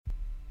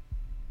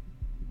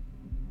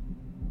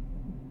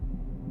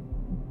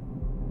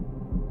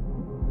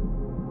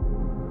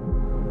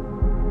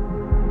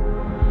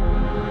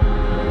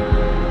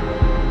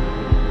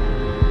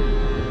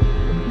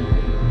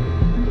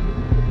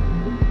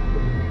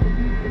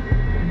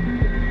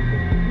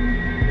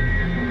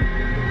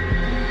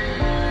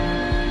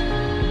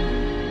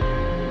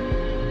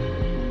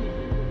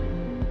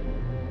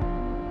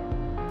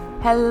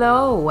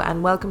Hello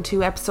and welcome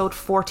to episode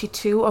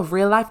 42 of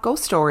Real Life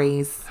Ghost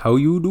Stories. How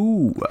you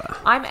do?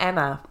 I'm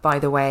Emma, by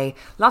the way.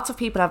 Lots of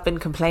people have been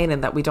complaining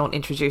that we don't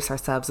introduce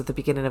ourselves at the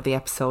beginning of the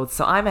episode.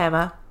 So I'm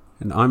Emma.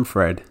 And I'm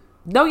Fred.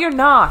 No, you're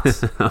not.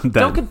 I'm Dan.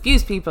 Don't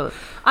confuse people.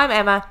 I'm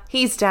Emma,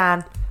 he's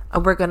Dan,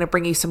 and we're going to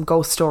bring you some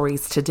ghost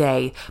stories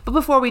today. But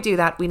before we do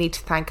that, we need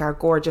to thank our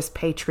gorgeous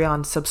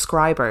Patreon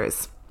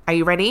subscribers. Are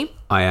you ready?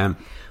 I am.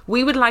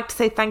 We would like to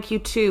say thank you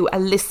to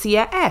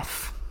Alicia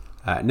F.,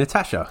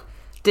 Natasha.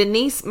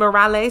 Denise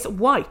Morales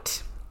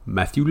White,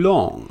 Matthew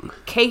Long.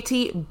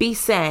 Katie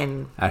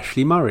Bisen,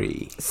 Ashley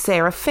Murray.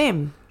 Sarah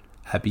Phim,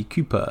 Abby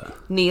Cooper.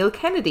 Neil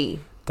Kennedy,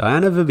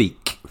 Diana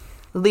Vivek.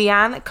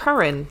 Leanne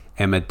Curran,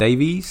 Emma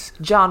Davies.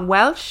 John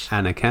Welsh,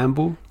 Anna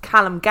Campbell.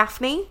 Callum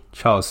Gaffney,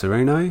 Charles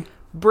Sereno.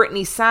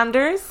 Brittany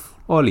Sanders,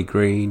 Ollie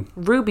Green.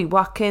 Ruby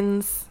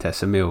Watkins.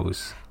 Tessa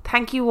Mills.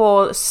 Thank you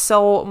all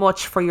so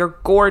much for your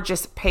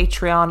gorgeous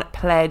Patreon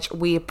pledge.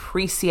 We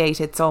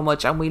appreciate it so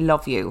much and we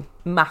love you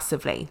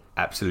massively.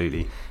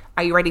 Absolutely.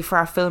 Are you ready for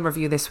our film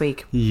review this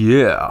week?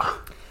 Yeah.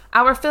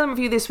 Our film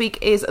review this week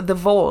is The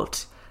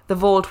Vault. The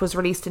Vault was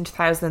released in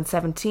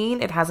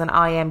 2017. It has an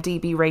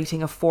IMDb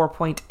rating of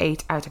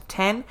 4.8 out of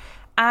 10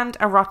 and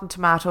a Rotten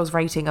Tomatoes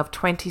rating of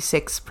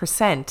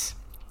 26%.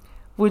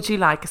 Would you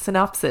like a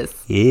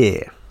synopsis?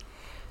 Yeah.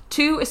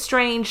 Two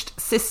estranged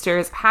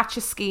sisters hatch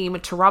a scheme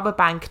to rob a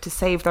bank to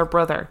save their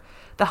brother.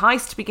 The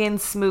heist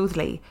begins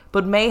smoothly,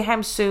 but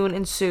mayhem soon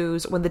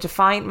ensues when the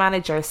defiant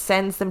manager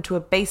sends them to a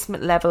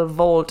basement-level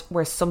vault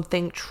where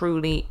something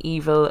truly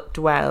evil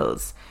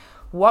dwells.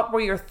 What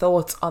were your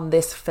thoughts on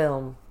this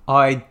film?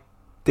 I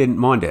didn't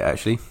mind it,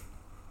 actually.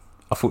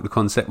 I thought the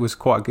concept was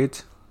quite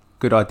good.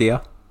 Good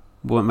idea.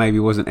 Well, maybe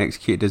wasn't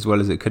executed as well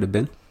as it could have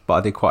been, but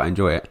I did quite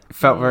enjoy it. It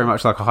felt very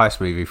much like a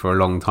heist movie for a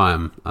long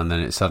time, and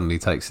then it suddenly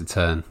takes a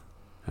turn.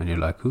 And you're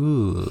like,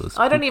 ooh, spooky.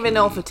 I don't even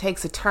know if it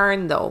takes a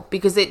turn, though,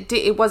 because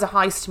it was a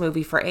heist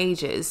movie for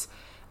ages,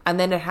 and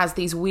then it has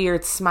these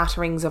weird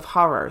smatterings of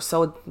horror.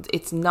 So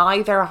it's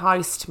neither a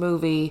heist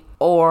movie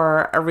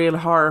or a real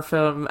horror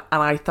film,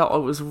 and I thought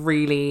it was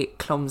really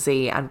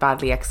clumsy and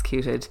badly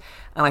executed,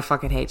 and I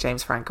fucking hate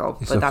James Franco.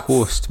 It's a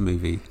horsed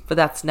movie. But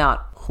that's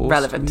not Horsed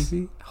relevant.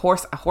 movie?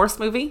 A horse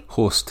movie?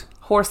 Horsed.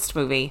 Horsed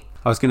movie.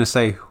 I was going to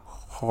say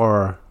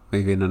horror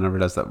movie, and then I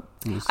realised that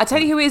was... I'll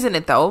tell you who is in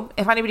it, though.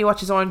 If anybody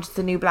watches Orange is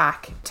the New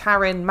Black,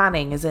 Taryn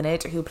Manning is in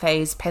it, who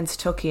plays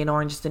Pennsatucky in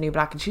Orange is the New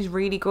Black, and she's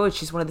really good.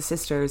 She's one of the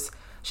sisters.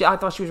 I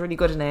thought she was really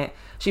good in it.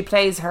 She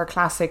plays her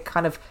classic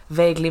kind of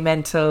vaguely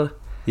mental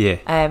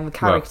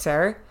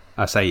character.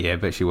 Well, I say yeah,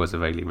 but she was a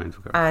vaguely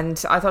mental character.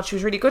 And I thought she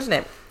was really good in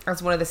it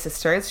as one of the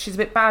sisters. She's a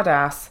bit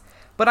badass.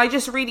 But I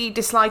just really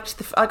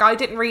disliked I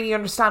didn't really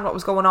understand what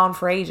was going on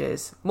for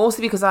ages.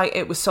 Mostly because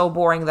it was so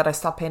boring that I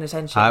stopped paying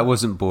attention. It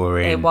wasn't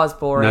boring. It was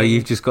boring. No,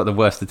 you've just got the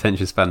worst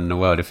attention span in the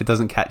world. If it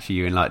doesn't catch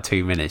you in like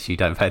 2 minutes, you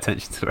don't pay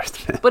attention to the rest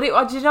of it. But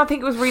did you not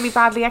think it was really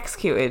badly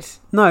executed?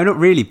 No, not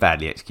really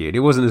badly executed. It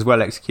wasn't as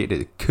well executed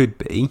as it could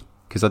be,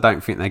 because I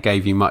don't think they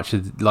gave you much.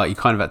 Like, you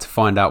kind of had to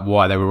find out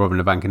why they were robbing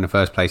the bank in the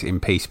first place in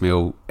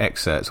piecemeal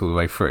excerpts all the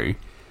way through.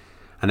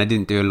 And they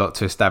didn't do a lot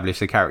to establish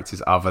the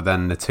characters other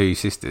than the two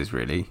sisters,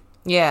 really.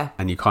 Yeah.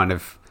 And you kind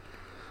of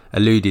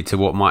alluded to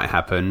what might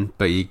happen,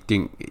 but you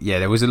didn't. Yeah,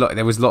 there was a lot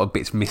of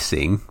bits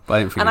missing, but I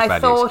didn't think it was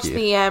badly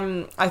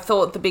executed. I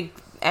thought the big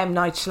M.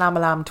 Night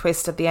Shyamalan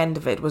twist at the end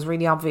of it was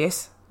really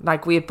obvious.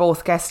 Like, we had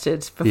both guessed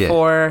it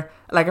before,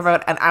 like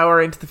about an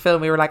hour into the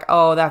film, we were like,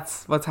 oh,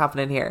 that's what's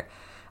happening here.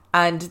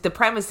 And the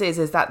premise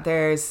is that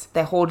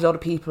they hold a lot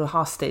of people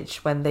hostage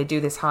when they do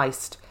this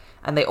heist.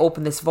 And they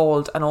open this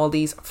vault, and all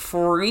these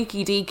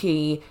freaky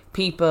deaky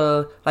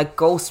people, like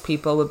ghost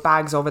people with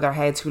bags over their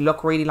heads who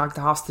look really like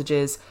the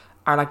hostages,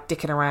 are like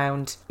dicking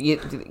around. You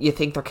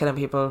think they're killing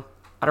people.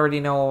 I don't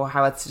really know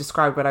how it's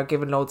described without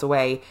giving loads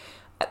away.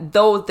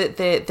 Though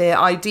the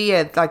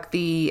idea, like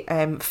the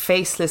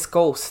faceless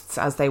ghosts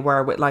as they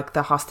were with like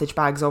the hostage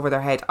bags over their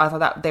head, I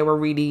thought that they were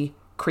really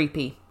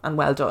creepy and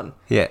well done.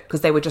 Yeah.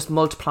 Because they would just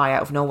multiply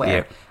out of nowhere.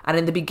 Yeah. And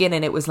in the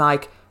beginning it was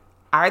like,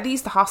 are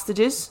these the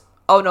hostages?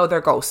 Oh no,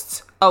 they're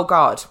ghosts. Oh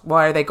God,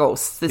 why are they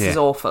ghosts? This is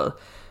awful.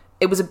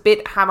 It was a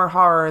bit Hammer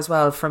horror as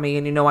well for me,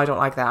 and I don't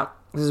like that.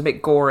 It was a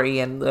bit gory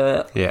and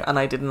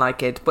I didn't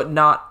like it, but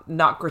not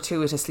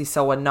gratuitously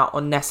so, and not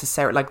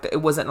unnecessary. Like,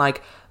 it wasn't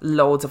like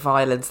loads of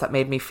violence that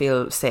made me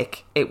feel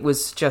sick. It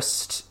was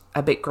just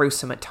a bit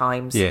gruesome at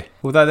times. Yeah,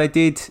 although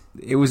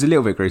it was a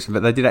little bit gruesome,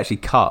 but they did actually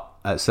cut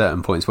at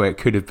certain points where it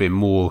could have been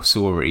more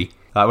sory.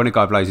 Like when a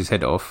guy blows his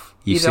head off,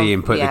 you see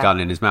him put the gun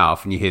in his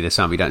mouth and you hear the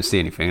sound, but you don't see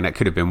anything, and that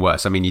could have been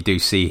worse. I mean, you do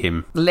see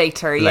him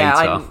later. Yeah,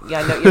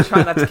 I know you're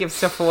trying not to give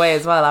stuff away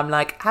as well. I'm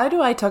like, how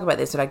do I talk about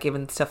this without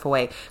giving stuff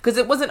away? Because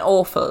it wasn't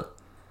awful.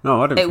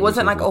 No, I don't. It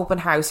wasn't like Open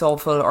House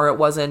awful, or it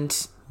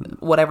wasn't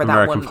whatever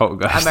American that one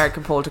Poltergeist.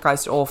 American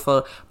Poltergeist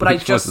awful.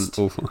 But wasn't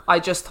awful. I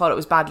just thought it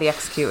was badly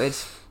executed,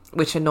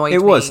 which annoyed me.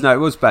 It was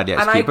badly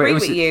executed. And I agree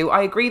with you.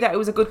 I agree that it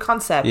was a good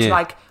concept. Yeah.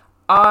 Like,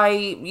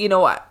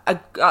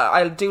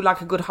 I'll do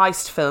like a good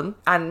heist film,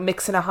 and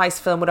mixing a heist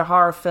film with a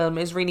horror film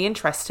is really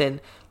interesting,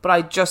 but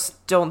I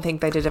just don't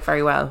think they did it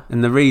very well.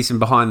 And the reason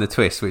behind the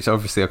twist, which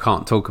obviously I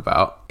can't talk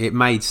about, it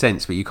made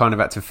sense, but you kind of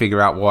had to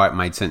figure out why it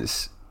made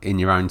sense in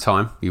your own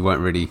time. You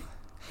weren't really,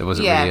 there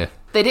wasn't really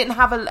they didn't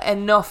have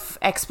enough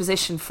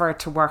exposition for it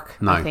to work.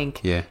 No, I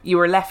think yeah. You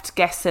were left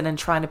guessing and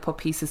trying to put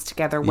pieces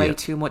together way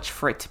too much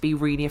for it to be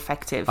really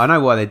effective. I know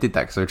why they did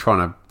that, because they were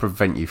trying to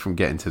prevent you from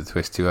getting to the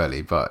twist too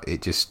early, but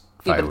it just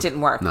failed. But it didn't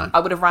work. No. I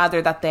would have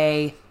rather that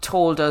they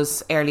told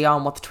us early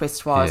on what the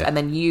twist was and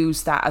then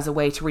used that as a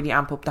way to really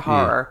amp up the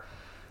horror,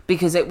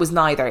 because it was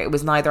neither a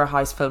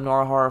heist film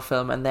nor a horror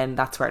film, and then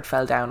that's where it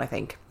fell down. I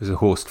think it was a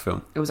horsed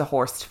film. It was a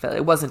horsed film.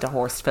 It wasn't a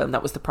horsed film.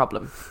 That was the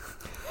problem.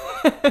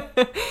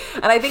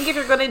 And I think if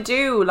you're going to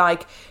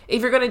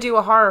do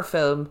a horror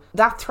film,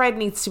 that thread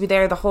needs to be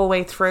there the whole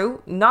way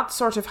through, not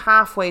sort of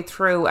halfway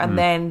through and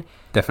then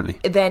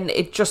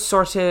it just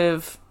sort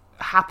of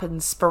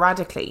happens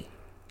sporadically.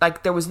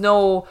 Like there was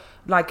no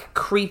like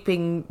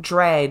creeping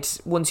dread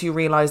once you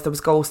realised there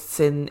was ghosts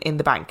in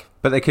the bank.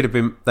 But they could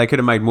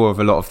have made more of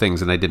a lot of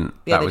things, and they didn't.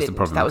 Yeah, that was the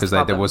problem, because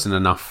there wasn't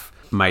enough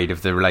made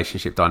of the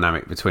relationship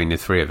dynamic between the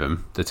three of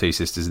them, the two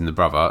sisters and the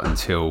brother,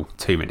 until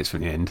 2 minutes from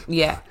the end.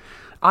 Yeah.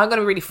 I'm going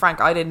to be really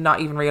frank, I did not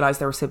even realise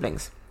they were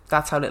siblings.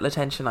 That's how little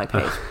attention I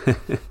paid.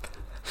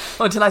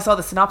 Until I saw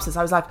the synopsis,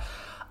 I was like,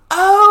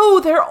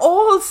 oh, they're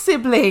all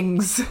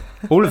siblings.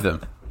 All of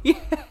them? Yeah.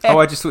 Oh,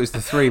 I just thought it was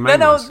the three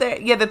main ones.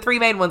 The three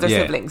main ones are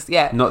siblings.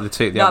 Yeah. Not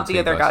the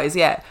other guys.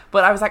 Yeah.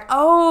 But I was like,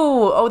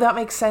 oh, that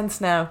makes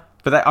sense now.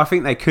 But I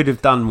think they could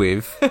have done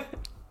with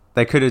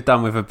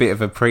a bit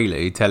of a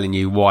prelude telling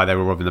you why they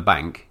were robbing the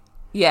bank.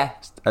 Yeah.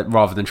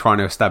 Rather than trying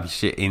to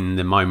establish it in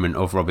the moment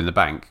of robbing the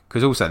bank.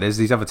 Because also there's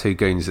these other two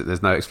goons that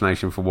there's no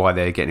explanation for why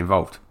they're getting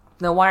involved.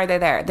 No, why are they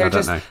there?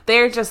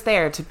 They're just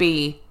there to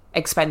be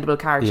expendable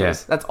characters.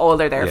 Yeah. That's all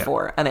they're there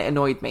for, and it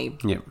annoyed me.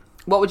 Yeah.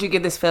 What would you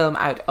give this film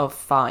out of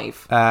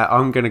 5?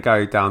 I'm going to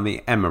go down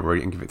the Emma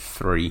route and give it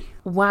 3.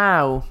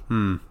 Wow.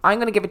 I'm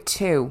going to give it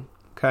 2.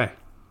 Okay.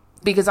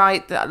 Because I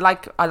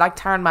like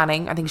Taryn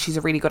Manning. I think she's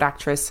a really good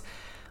actress.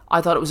 I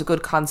thought it was a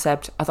good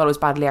concept. I thought it was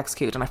badly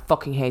executed, and I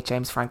fucking hate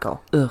James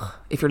Franco. Ugh.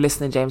 If you're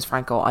listening, James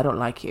Franco, I don't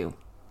like you.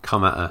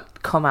 Come at her.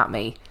 Come at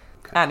me.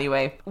 Okay.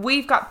 Anyway,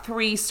 we've got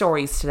 3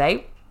 stories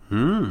today.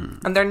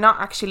 And they're not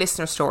actually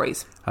listener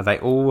stories. Are they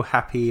all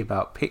happy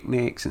about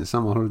picnics and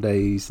summer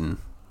holidays and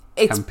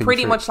It's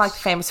pretty much like the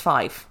Famous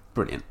 5.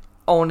 Brilliant.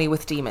 Only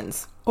with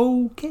demons.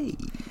 Okay.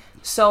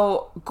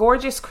 So,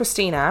 Gorgeous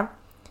Christina,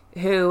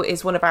 who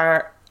is one of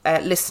our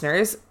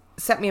listeners,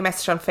 sent me a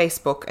message on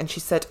Facebook, and she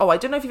said, I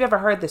don't know if you've ever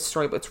heard this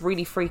story, but it's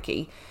really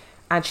freaky.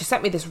 And she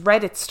sent me this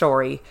Reddit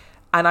story,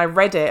 and I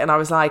read it, and I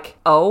was like,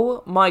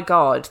 oh my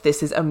God,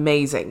 this is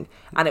amazing.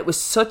 And it was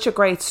such a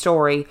great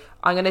story.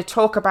 I'm going to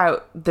talk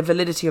about the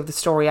validity of the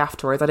story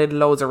afterwards. I did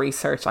loads of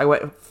research. I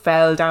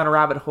fell down a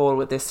rabbit hole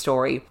with this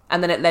story,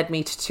 and then it led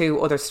me to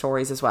 2 other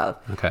stories as well.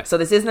 Okay. So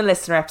this isn't a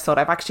listener episode.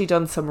 I've actually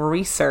done some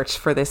research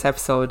for this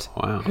episode.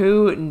 Wow.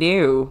 Who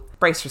knew?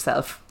 Brace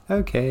yourself.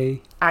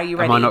 Okay. Are you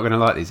ready? Am I not going to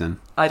like these then?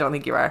 I don't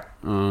think you are.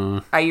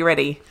 Are you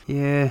ready?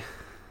 Yeah.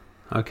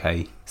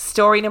 Okay.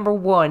 Story number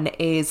 1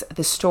 is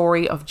the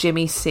story of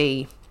Jimmy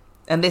C.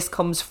 And this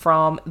comes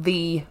from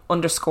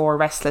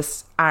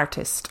 _restless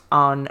artist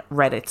on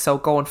Reddit. So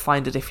go and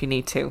find it if you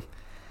need to.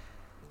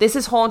 This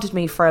has haunted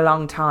me for a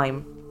long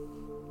time.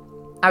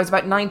 I was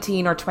about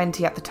 19 or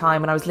 20 at the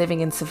time, and I was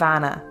living in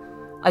Savannah.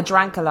 I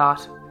drank a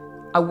lot.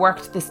 I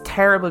worked this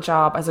terrible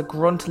job as a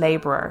grunt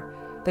labourer.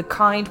 The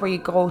kind where you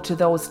go to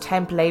those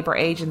temp labour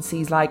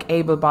agencies like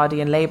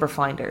AbleBody and Labour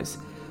Finders.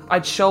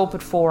 I'd show up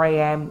at 4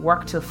 a.m,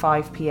 work till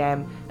 5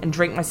 p.m, and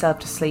drink myself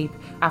to sleep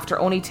after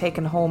only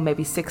taking home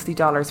maybe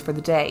 $60 for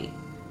the day.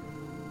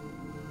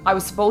 I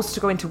was supposed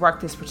to go into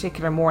work this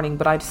particular morning,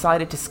 but I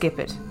decided to skip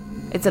it.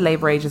 It's a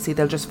labour agency,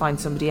 they'll just find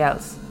somebody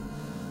else.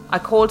 I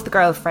called the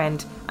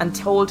girlfriend and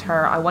told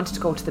her I wanted to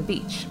go to the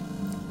beach.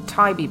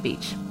 Tybee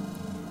Beach.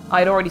 I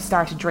had already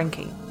started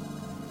drinking.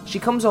 She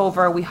comes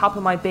over, we hop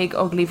in my big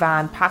ugly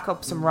van, pack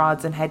up some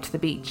rods and head to the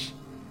beach.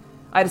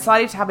 I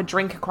decided to have a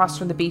drink across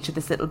from the beach at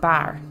this little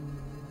bar.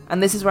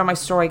 And this is where my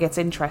story gets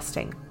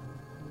interesting.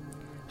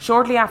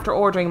 Shortly after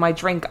ordering my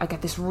drink, I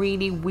get this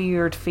really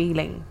weird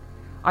feeling.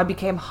 I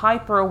became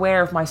hyper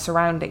aware of my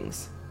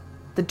surroundings.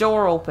 The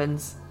door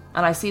opens,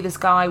 and I see this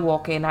guy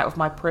walk in out of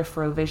my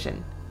peripheral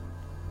vision.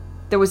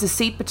 There was a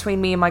seat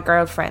between me and my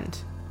girlfriend,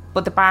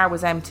 but the bar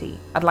was empty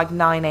at like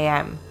 9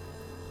 a.m,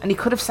 and he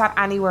could have sat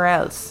anywhere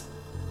else.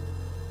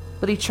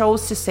 But he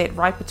chose to sit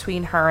right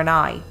between her and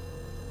I.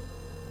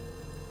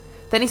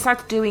 Then he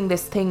starts doing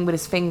this thing with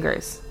his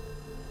fingers.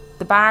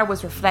 The bar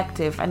was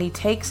reflective, and he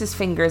takes his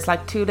fingers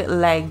like 2 little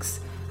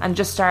legs and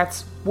just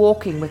starts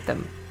walking with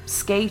them,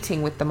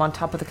 skating with them on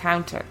top of the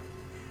counter.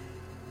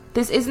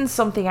 This isn't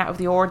something out of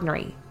the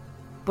ordinary,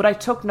 but I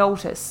took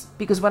notice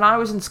because when I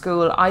was in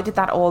school I did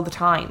that all the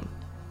time.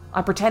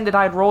 I pretended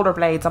I had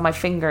rollerblades on my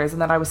fingers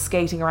and that I was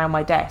skating around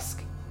my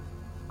desk.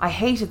 I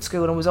hated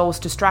school and was always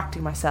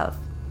distracting myself.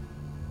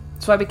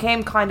 So I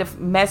became kind of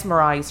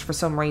mesmerised for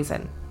some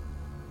reason.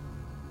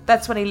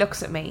 That's when he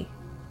looks at me,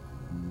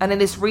 and in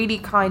this really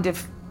kind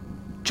of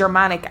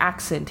Germanic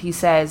accent, he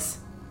says,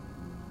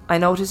 "I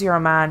notice you're a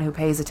man who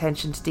pays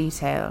attention to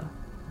detail.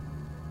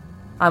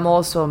 I'm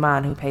also a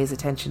man who pays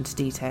attention to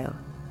detail."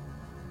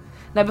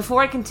 Now,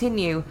 before I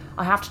continue,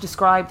 I have to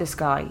describe this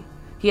guy.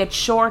 He had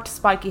short,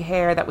 spiky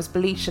hair that was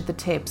bleached at the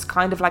tips,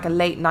 kind of like a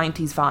late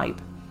 90s vibe.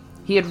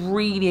 He had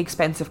really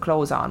expensive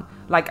clothes on,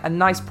 like a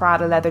nice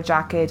Prada leather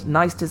jacket,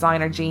 nice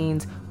designer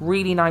jeans,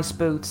 really nice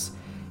boots.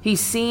 He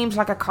seemed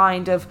like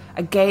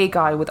a gay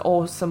guy with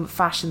awesome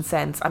fashion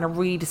sense and a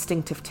really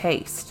distinctive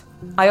taste.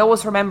 I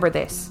always remember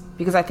this,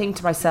 because I think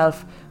to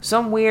myself,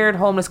 some weird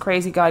homeless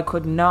crazy guy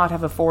could not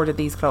have afforded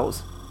these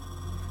clothes.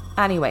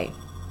 Anyway,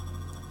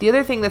 the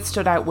other thing that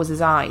stood out was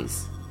his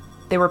eyes.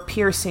 They were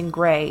piercing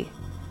grey.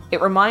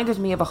 It reminded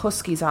me of a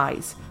husky's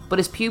eyes, but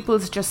his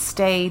pupils just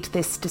stayed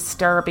this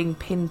disturbing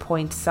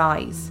pinpoint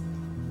size.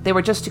 They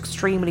were just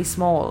extremely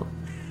small,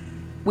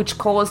 which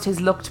caused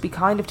his look to be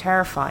kind of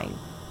terrifying.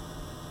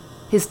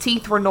 His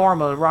teeth were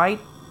normal, right?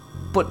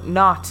 But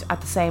not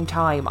at the same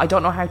time. I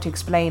don't know how to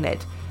explain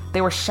it.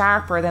 They were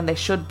sharper than they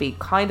should be,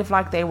 kind of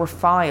like they were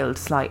filed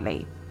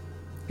slightly.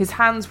 His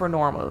hands were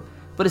normal,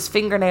 but his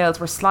fingernails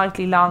were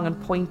slightly long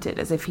and pointed,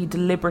 as if he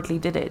deliberately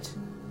did it.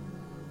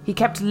 He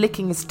kept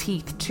licking his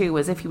teeth too,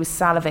 as if he was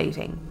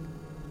salivating.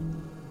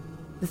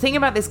 The thing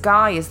about this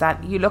guy is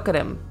that you look at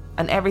him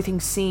and everything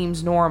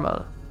seems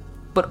normal,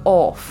 but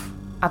off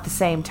at the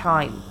same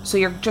time. So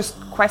you're just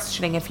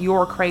questioning if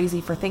you're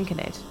crazy for thinking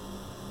it.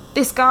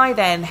 This guy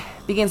then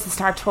begins to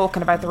start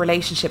talking about the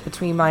relationship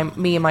between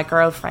me and my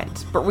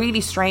girlfriend, but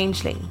really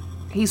strangely.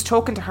 He's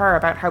talking to her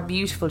about how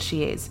beautiful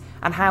she is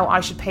and how I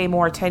should pay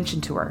more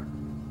attention to her.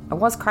 I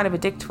was kind of a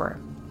dick to her.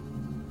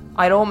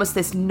 I had almost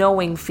this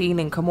knowing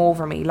feeling come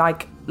over me,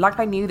 like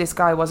I knew this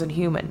guy wasn't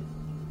human.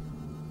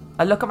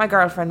 I look at my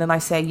girlfriend and I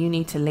say, "You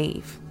need to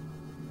leave."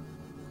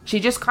 She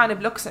just kind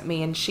of looks at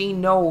me and she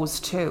knows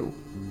too.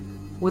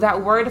 Without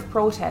a word of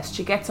protest,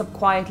 she gets up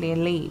quietly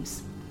and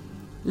leaves.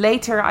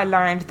 Later, I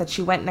learned that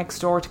she went next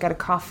door to get a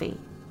coffee.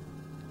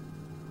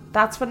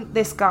 That's when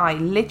this guy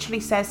literally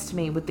says to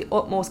me with the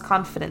utmost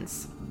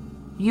confidence,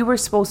 "You were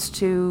supposed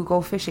to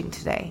go fishing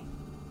today."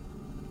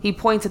 He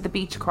points at the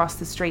beach across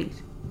the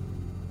street.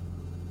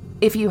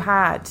 "If you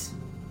had,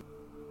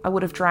 I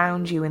would have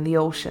drowned you in the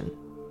ocean."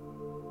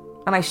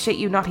 And I shit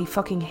you not, he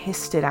fucking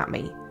hissed it at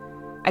me.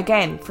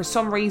 Again, for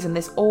some reason,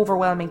 this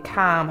overwhelming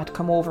calm had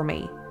come over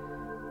me.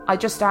 I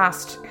just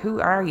asked, "Who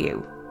are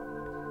you?"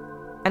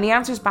 And he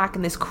answers back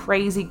in this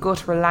crazy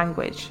guttural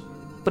language,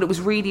 but it was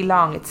really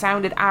long. It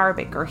sounded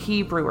Arabic or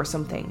Hebrew or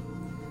something.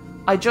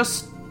 I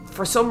just,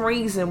 for some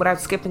reason, without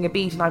skipping a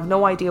beat, and I've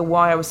no idea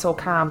why I was so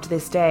calm to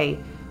this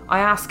day, I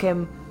ask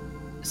him,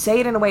 "Say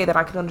it in a way that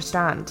I can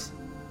understand."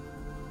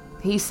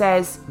 He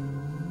says,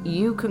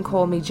 "You can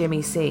call me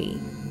Jimmy C.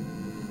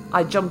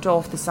 I jumped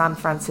off the San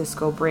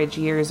Francisco Bridge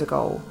years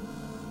ago,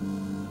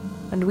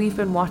 and we've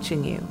been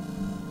watching you."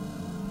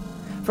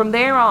 From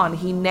there on,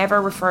 he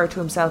never referred to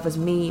himself as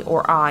me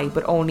or I,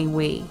 but only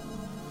we.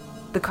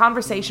 The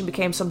conversation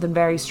became something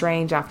very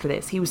strange after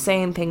this. He was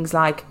saying things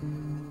like,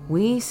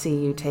 "We see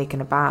you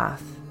taking a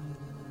bath.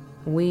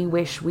 We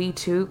wish we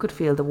too could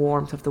feel the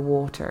warmth of the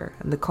water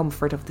and the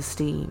comfort of the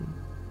steam,"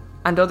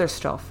 and other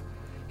stuff.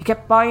 He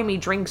kept buying me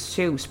drinks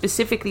too,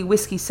 specifically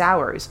whiskey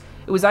sours.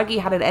 It was like he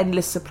had an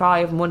endless supply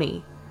of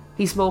money.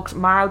 He smoked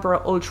Marlboro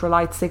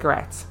ultralight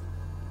cigarettes.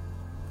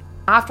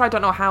 After I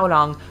don't know how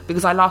long,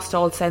 because I lost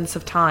all sense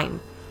of time,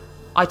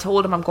 I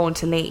told him I'm going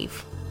to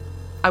leave.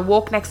 I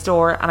walk next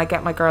door and I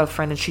get my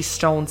girlfriend and she's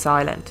stone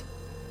silent.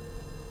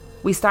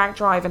 We start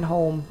driving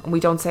home and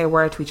we don't say a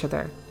word to each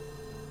other.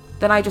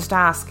 Then I just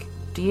ask,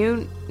 "Do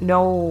you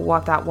know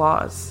what that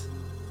was?"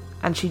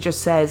 And she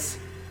just says,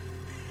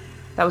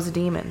 "That was a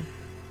demon."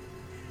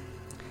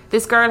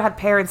 This girl had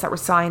parents that were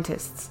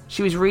scientists.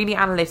 She was really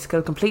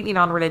analytical, completely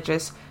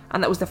non-religious,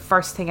 and that was the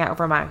first thing out of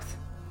her mouth.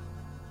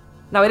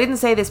 Now, I didn't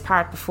say this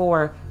part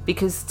before,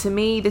 because to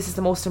me this is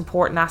the most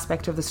important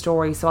aspect of the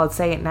story, so I'll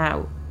say it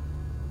now.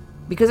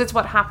 Because it's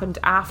what happened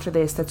after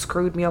this that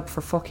screwed me up for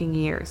fucking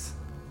years.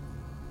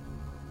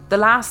 The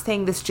last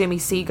thing this Jimmy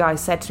C guy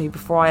said to me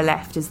before I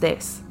left is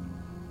this: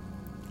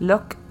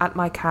 "Look at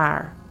my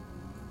car."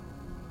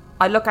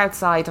 I look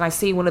outside and I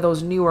see one of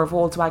those newer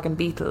Volkswagen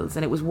Beetles,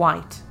 and it was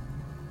white.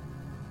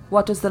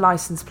 "What does the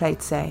license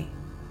plate say?"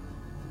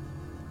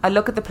 I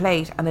look at the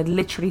plate and it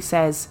literally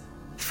says,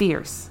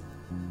 "Fierce."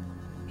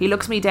 He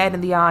looks me dead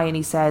in the eye and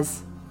he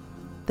says,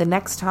 "The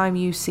next time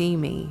you see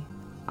me,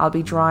 I'll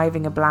be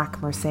driving a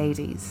black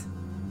Mercedes,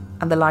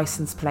 and the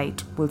license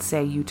plate will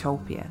say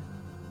Utopia."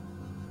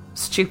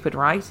 Stupid,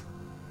 right?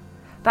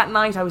 That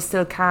night I was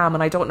still calm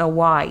and I don't know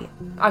why.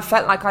 I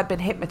felt like I'd been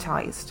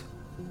hypnotised.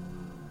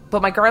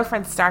 But my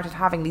girlfriend started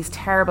having these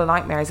terrible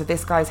nightmares of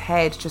this guy's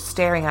head just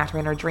staring at her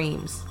in her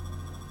dreams.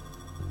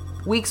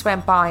 Weeks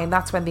went by and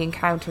that's when the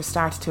encounter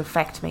started to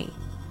affect me.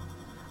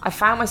 I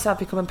found myself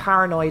becoming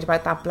paranoid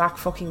about that black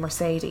fucking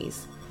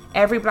Mercedes.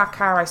 Every black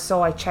car I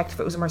saw, I checked if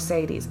it was a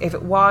Mercedes. If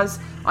it was,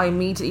 I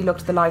immediately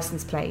looked at the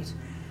license plate.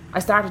 I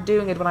started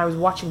doing it when I was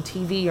watching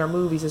TV or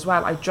movies as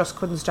well. I just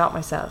couldn't stop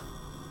myself.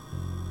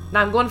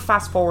 Now I'm going to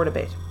fast forward a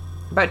bit.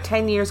 About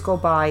 10 years go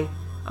by,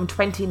 I'm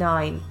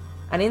 29,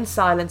 and in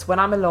silence, when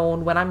I'm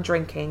alone, when I'm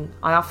drinking,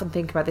 I often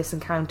think about this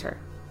encounter.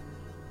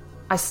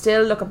 I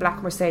still look at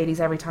black Mercedes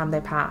every time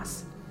they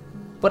pass,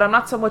 but I'm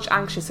not so much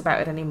anxious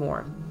about it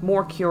anymore,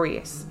 more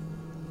curious.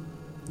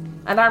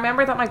 And I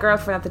remember that my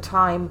girlfriend at the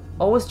time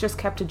always just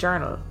kept a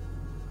journal.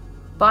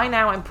 By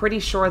now I'm pretty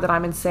sure that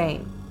I'm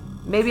insane.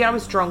 Maybe I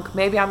was drunk,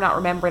 maybe I'm not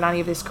remembering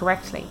any of this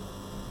correctly.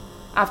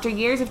 After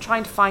years of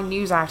trying to find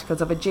news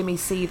articles of a Jimmy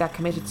C that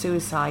committed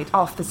suicide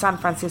off the San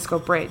Francisco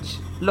Bridge,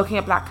 looking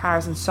at black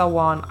cars and so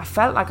on, I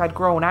felt like I'd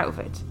grown out of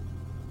it.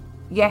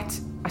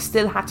 Yet, I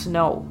still had to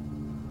know.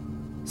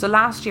 So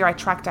last year I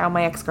tracked down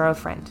my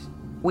ex-girlfriend.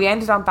 We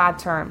ended on bad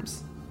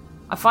terms.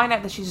 I find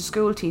out that she's a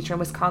school teacher in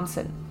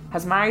Wisconsin,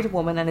 has married a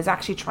woman and is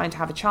actually trying to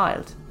have a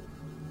child.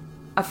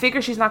 I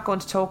figure she's not going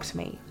to talk to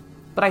me,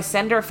 but I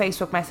send her a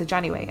Facebook message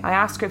anyway. I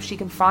ask her if she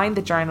can find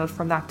the journal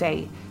from that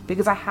day,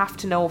 because I have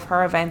to know if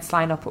her events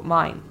line up with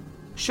mine.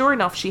 Sure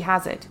enough, she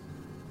has it.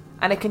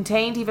 And it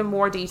contained even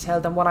more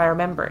detail than what I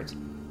remembered,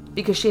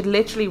 because she had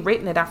literally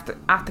written it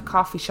at the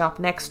coffee shop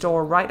next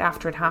door right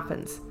after it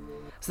happens.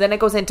 So then it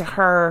goes into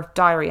her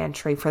diary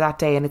entry for that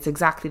day, and it's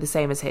exactly the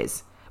same as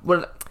his.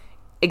 Well,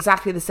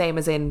 exactly the same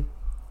as in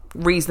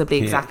reasonably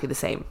exactly the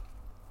same.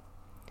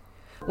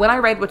 When I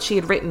read what she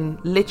had written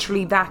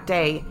literally that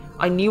day,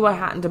 I knew I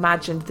hadn't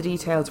imagined the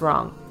details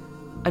wrong.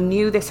 I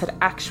knew this had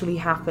actually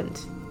happened.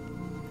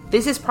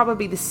 This is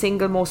probably the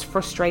single most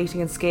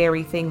frustrating and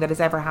scary thing that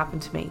has ever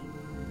happened to me.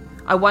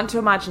 I want to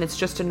imagine it's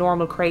just a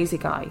normal crazy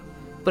guy,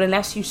 but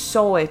unless you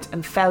saw it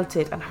and felt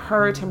it and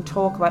heard him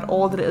talk about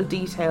all the little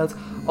details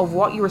of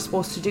what you were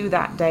supposed to do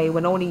that day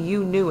when only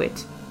you knew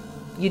it,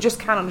 you just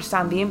can't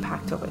understand the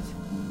impact of it.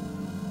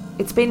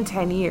 It's been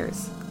 10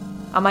 years,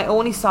 and my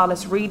only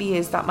solace really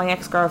is that my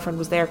ex-girlfriend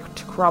was there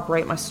to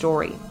corroborate my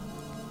story.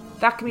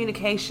 That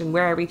communication,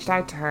 where I reached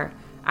out to her,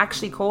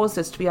 actually caused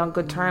us to be on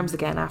good terms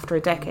again after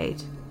a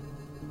decade.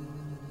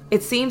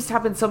 It seems to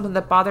have been something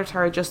that bothered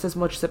her just as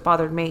much as it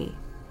bothered me.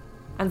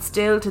 And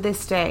still to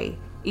this day,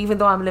 even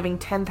though I'm living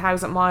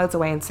 10,000 miles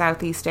away in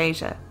Southeast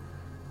Asia,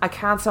 I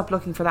can't stop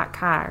looking for that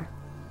car,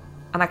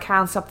 and I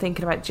can't stop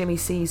thinking about Jimmy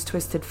C's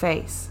twisted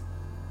face.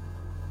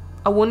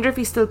 I wonder if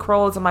he still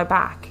crawls on my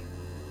back,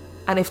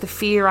 and if the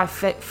fear I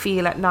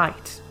feel at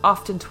night,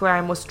 often to where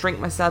I must drink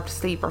myself to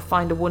sleep or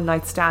find a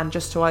one-night stand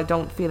just so I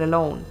don't feel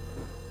alone,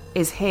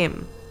 is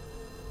him,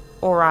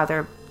 or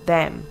rather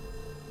them,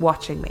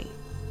 watching me.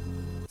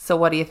 So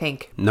what do you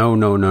think? No.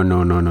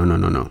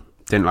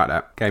 Didn't like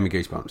that. Gave me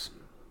goosebumps.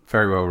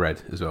 Very well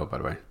read as well, by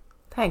the way.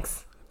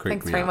 Thanks. Creeped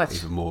Thanks me very out much.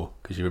 even more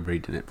because you were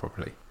reading it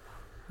properly.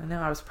 I know,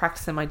 I was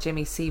practicing my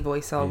Jimmy C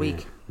voice all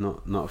week.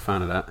 Not a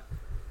fan of that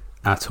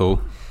at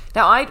all.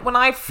 Now, when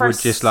I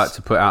first... Would just like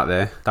to put out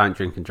there, don't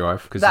drink and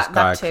drive, because this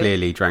guy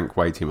clearly drank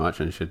way too much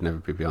and should never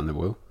be behind the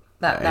wheel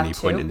at any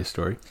point in this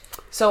story.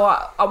 So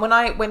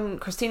when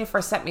Christina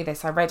first sent me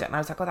this, I read it and I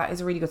was like, oh, that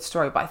is a really good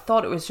story. But I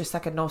thought it was just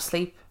like a no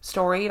sleep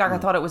story. Like I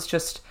thought it was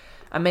just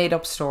a made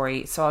up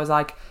story. So I was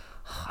like,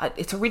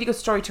 it's a really good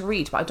story to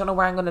read, but I don't know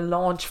where I'm going to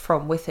launch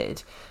from with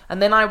it.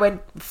 And then I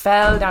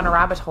fell down a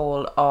rabbit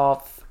hole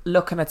of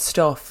looking at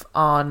stuff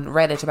on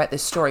Reddit about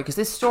this story, because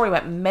this story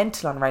went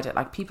mental on Reddit.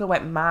 Like, people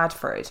went mad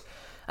for it,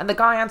 and the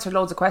guy answered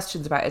loads of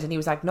questions about it, and he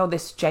was like, no,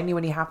 this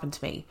genuinely happened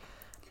to me.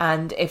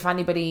 And if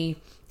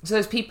anybody... So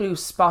there's people who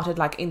spotted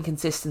like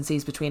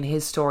inconsistencies between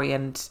his story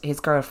and his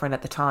girlfriend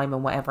at the time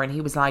and whatever, and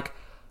he was like,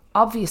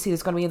 obviously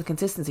there's going to be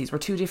inconsistencies, we're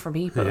two different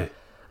people.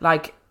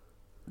 Like,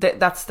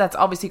 that's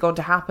obviously going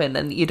to happen,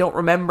 and you don't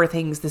remember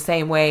things the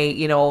same way,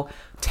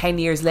 10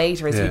 years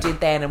later as you did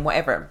then, and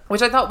whatever,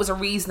 which I thought was a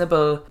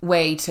reasonable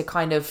way to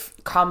kind of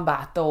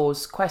combat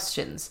those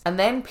questions. And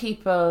then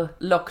people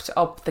looked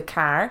up the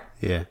car.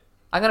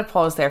 I'm going to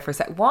pause there for a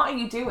sec. What are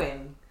you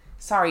doing?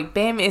 Sorry,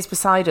 Bim is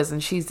beside us,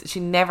 and she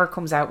never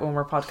comes out when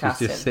we're podcasting.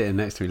 She's just sitting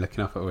next to me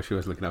looking up at, well, she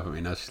was looking up at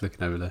me, now she's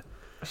looking over there.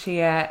 She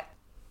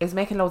is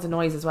making loads of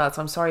noise as well,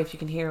 so I'm sorry if you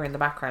can hear her in the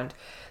background.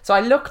 So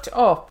I looked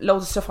up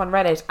loads of stuff on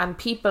Reddit, and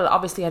people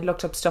obviously had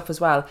looked up stuff as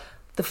well.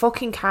 The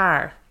fucking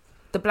car,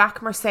 the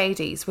black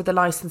Mercedes with the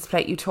license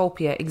plate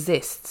Utopia,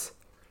 exists.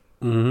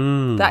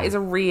 That is a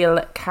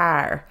real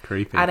car.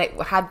 Creepy. And it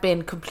had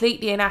been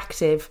completely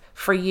inactive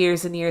for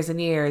years and years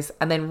and years,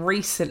 and then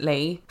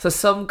recently, so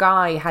some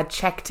guy had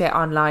checked it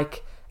on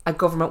like a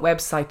government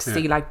website to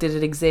see like, did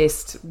it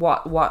exist,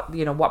 what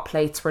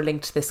plates were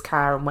linked to this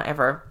car and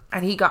whatever.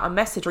 And he got a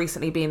message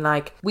recently being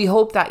like, we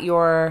hope that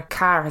your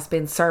car has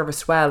been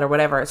serviced well or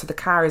whatever. So the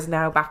car is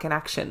now back in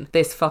action.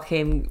 This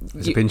fucking...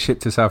 Has it been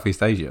shipped to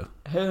Southeast Asia?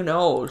 Who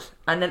knows?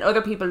 And then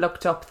other people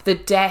looked up the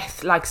death,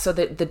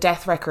 the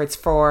death records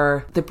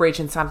for the bridge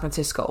in San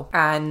Francisco.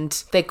 And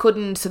they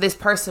couldn't... So this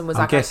person was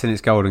I'm guessing it's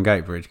Golden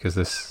Gate Bridge, because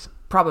this...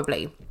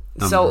 Probably.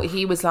 So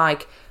he was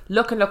like...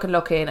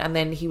 looking, and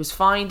then he was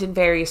finding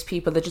various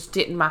people that just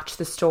didn't match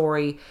the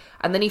story.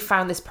 And then he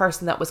found this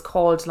person that was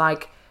called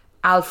like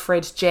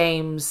Alfred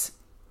James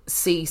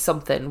C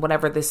something,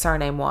 whatever this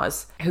surname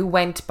was, who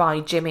went by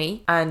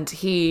Jimmy, and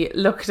he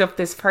looked up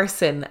this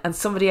person and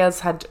somebody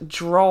else had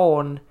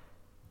drawn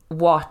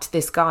what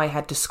this guy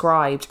had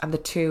described and the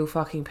two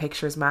fucking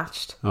pictures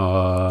matched.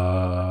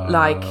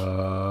 Like,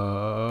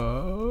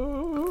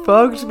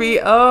 fucked me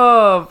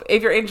up.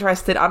 If you're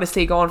interested,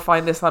 honestly, go and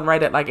find this on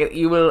Reddit. Like,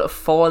 you will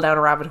fall down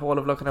a rabbit hole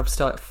of looking up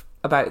stuff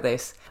about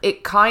this.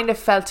 It kind of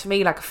felt to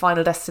me like a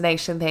Final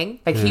Destination thing.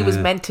 Like, he was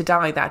meant to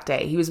die that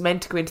day. He was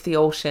meant to go into the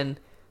ocean,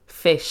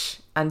 fish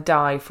and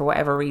die for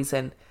whatever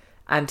reason,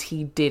 and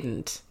he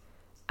didn't.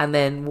 And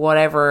then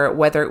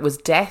whether it was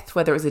death,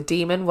 whether it was a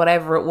demon,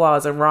 whatever it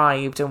was,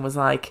 arrived and was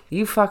like,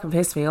 you fucking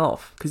pissed me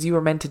off because you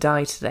were meant to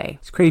die today.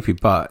 It's creepy,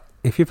 but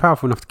if you're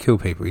powerful enough to kill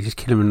people, you just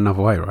kill them in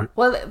another way, right?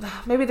 Well,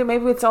 maybe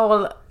it's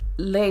all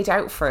laid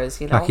out for us,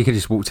 you know. Like, he could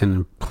just walked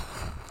in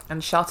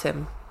and shot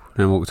him.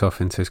 And walked off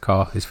into his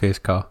car, his fierce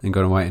car, and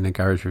gone and wait in a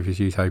garage with his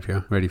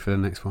Utopia, ready for the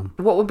next one.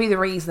 What would be the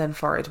reason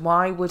for it?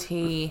 Why would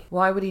he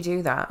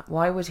do that?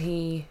 Why would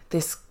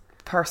this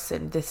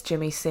person, this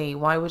Jimmy C,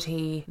 why would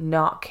he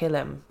not kill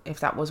him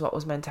if that was what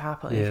was meant to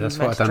happen? Yeah, that's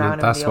what I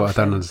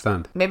don't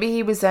understand. Maybe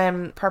he was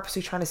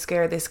purposely trying to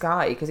scare this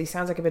guy because he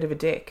sounds like a bit of a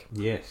dick.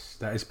 Yes,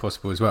 that is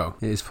possible as well.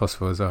 It is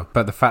possible as well.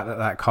 But the fact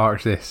that car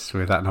exists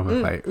with that number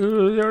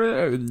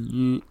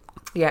plate...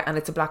 Yeah, and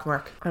it's a black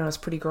Merc. I know, it's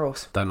pretty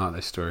gross. Don't like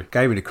this story.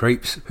 Gave me the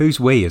creeps. Who's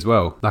we as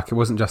well? Like, it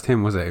wasn't just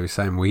him, was it? He was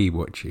saying, we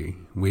watch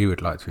you. We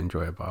would like to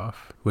enjoy a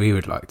bath. We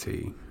would like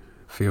to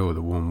feel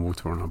the warm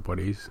water on our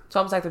bodies. It's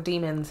almost like they're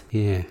demons.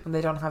 Yeah. And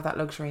they don't have that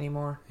luxury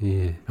anymore.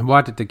 Yeah. And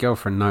why did the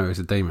girlfriend know it was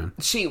a demon?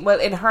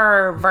 In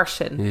her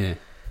version... Yeah.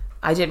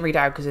 I didn't read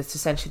out because it's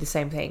essentially the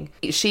same thing.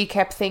 She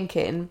kept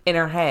thinking in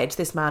her head,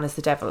 this man is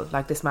the devil.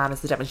 Like, this man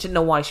is the devil. She didn't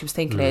know why she was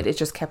thinking it. It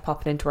just kept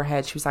popping into her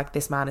head. She was like,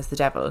 this man is the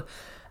devil.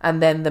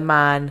 And then the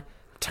man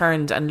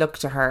turned and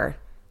looked at her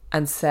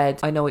and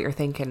said, I know what you're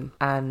thinking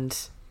and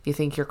you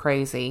think you're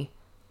crazy,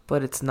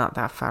 but it's not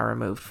that far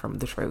removed from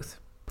the truth.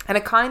 And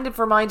it kind of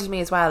reminded me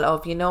as well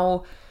of, you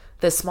know,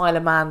 the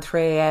Smiling Man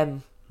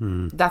 3am.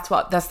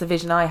 That's the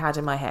vision I had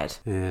in my head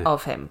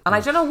of him. And I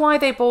don't know why I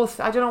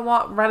don't know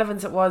what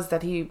relevance it was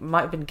that he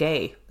might have been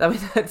gay. I mean,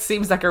 that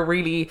seems like a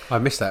really... I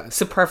missed that.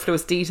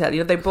 ...superfluous detail.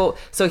 You know, they both...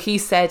 So he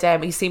said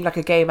he seemed like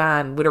a gay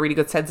man with a really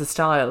good sense of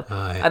style.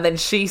 Oh, yeah. And then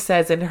she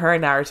says in her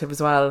narrative as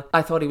well,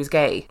 I thought he was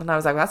gay. And I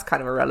was like, well, that's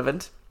kind of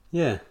irrelevant.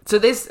 Yeah. So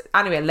this,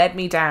 anyway, led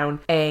me down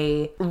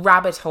a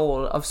rabbit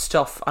hole of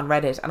stuff on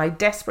Reddit. And I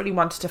desperately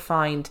wanted to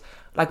find...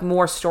 like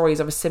more stories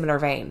of a similar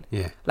vein.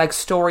 Yeah. Like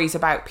stories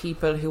about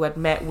people who had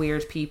met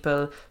weird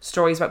people,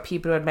 stories about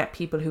people who had met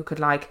people who could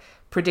like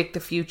predict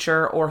the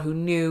future or who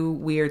knew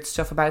weird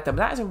stuff about them.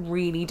 That is a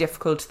really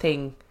difficult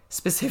thing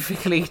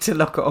specifically to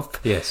look up.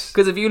 Yes.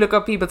 Because if you look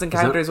up people's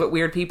encounters with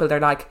weird people, they're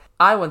like,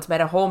 I once met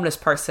a homeless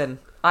person.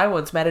 I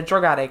once met a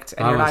drug addict.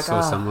 And you're like, I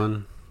once saw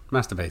someone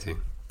masturbating.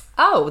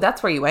 Oh,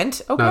 that's where you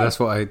went. Okay. No,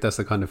 that's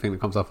the kind of thing that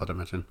comes off, I'd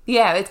imagine.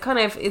 Yeah, it's kind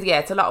of,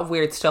 it's a lot of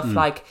weird stuff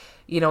like,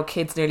 you know,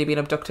 kids nearly being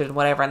abducted and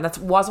whatever. And that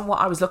wasn't what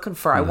I was looking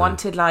for. I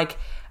wanted like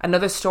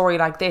another story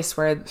like this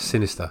where...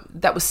 Sinister.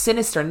 That was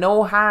sinister.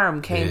 No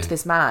harm came to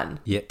this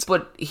man. Yet.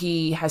 But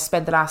he has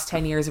spent the last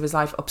 10 years of his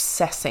life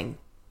obsessing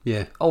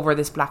over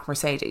this black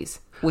Mercedes.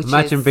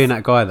 Imagine being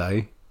that guy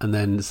though. And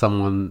then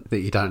someone that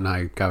you don't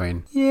know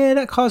going, yeah,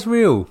 that car's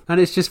real. And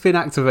it's just been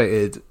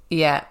activated.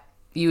 Yeah.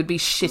 You would be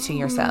shitting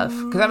yourself.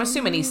 Because I'm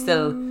assuming he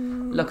still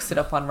looks it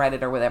up on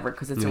Reddit or whatever,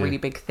 because it's a really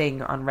big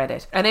thing on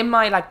Reddit. And in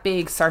my like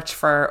big search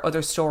for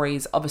other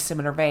stories of a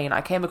similar vein,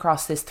 I came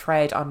across this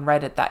thread on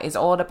Reddit that is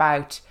all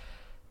about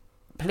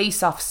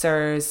police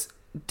officers,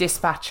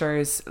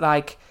 dispatchers,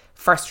 like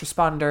first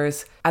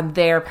responders, and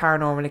their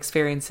paranormal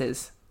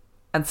experiences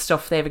and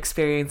stuff they've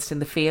experienced in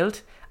the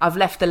field. I've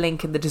left the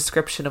link in the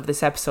description of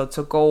this episode,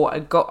 so go.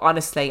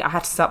 Honestly, I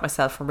had to stop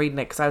myself from reading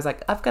it because I was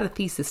like, I've got a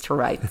thesis to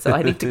write, so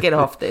I need to get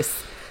off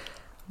this.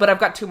 But I've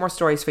got 2 more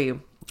stories for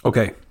you.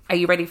 Okay. Are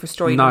you ready for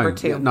story number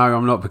 2? No,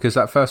 I'm not, because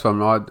that first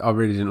one I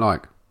really didn't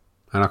like,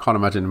 and I can't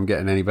imagine them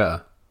getting any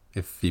better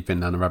if you've been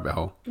down the rabbit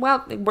hole.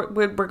 Well,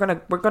 we're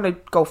gonna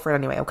go for it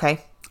anyway.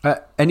 Okay.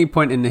 At any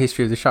point in the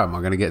history of the show, am I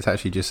going to get to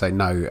actually just say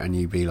no, and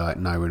you be like,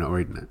 no, we're not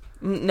reading it?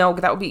 No,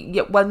 that would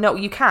be... well, no,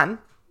 you can.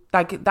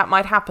 Like, that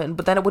might happen,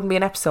 but then it wouldn't be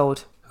an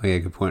episode. Oh yeah,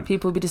 good point.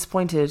 People would be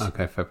disappointed.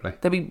 Okay, fair play.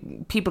 There'd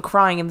be people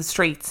crying in the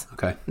streets.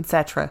 Okay.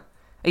 Etc.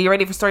 Are you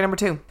ready for story number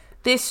 2?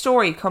 This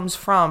story comes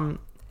from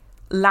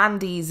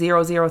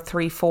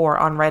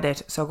Landy0034 on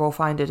Reddit, so go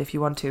find it if you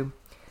want to.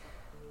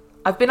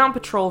 I've been on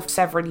patrol for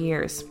several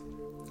years.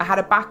 I had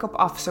a backup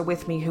officer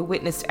with me who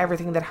witnessed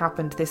everything that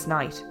happened this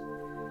night.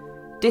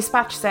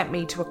 Dispatch sent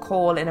me to a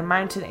call in a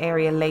mountain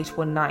area late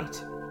one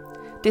night.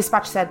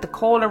 Dispatch said the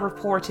caller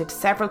reported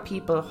several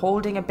people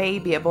holding a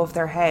baby above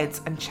their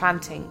heads and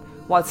chanting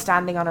while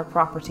standing on her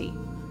property.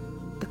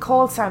 The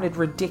call sounded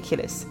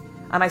ridiculous,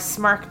 and I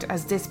smirked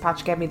as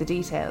dispatch gave me the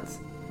details.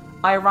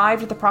 I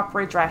arrived at the proper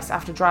address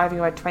after driving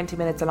about 20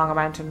 minutes along a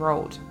mountain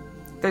road.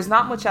 There's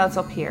not much else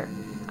up here,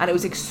 and it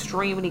was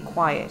extremely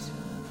quiet.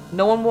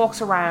 No one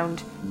walks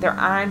around. There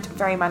aren't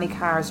very many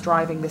cars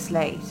driving this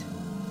late.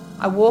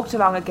 I walked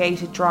along a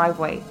gated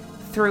driveway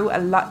through a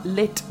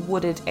lit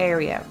wooded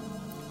area.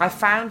 I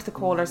found the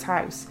caller's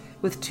house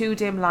with 2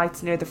 dim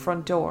lights near the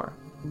front door.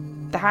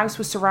 The house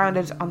was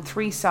surrounded on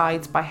 3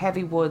 sides by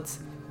heavy woods.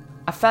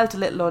 I felt a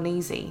little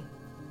uneasy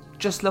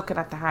just looking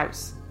at the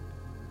house.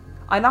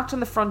 I knocked on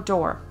the front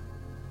door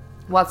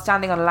while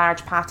standing on a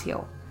large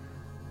patio.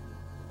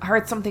 I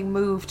heard something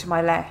move to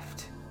my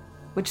left,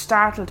 which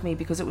startled me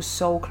because it was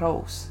so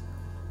close.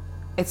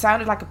 It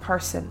sounded like a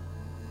person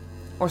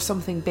or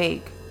something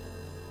big.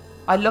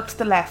 I looked to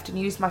the left and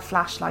used my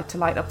flashlight to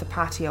light up the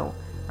patio,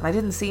 and I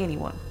didn't see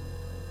anyone.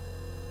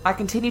 I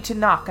continued to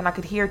knock and I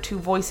could hear 2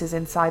 voices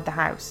inside the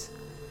house.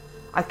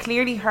 I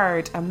clearly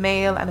heard a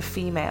male and a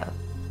female.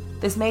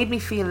 This made me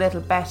feel a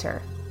little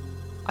better.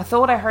 I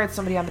thought I heard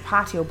somebody on the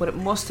patio, but it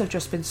must have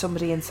just been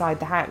somebody inside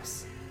the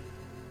house.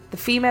 The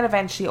female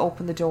eventually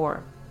opened the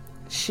door.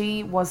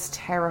 She was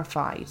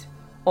terrified,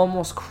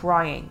 almost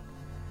crying.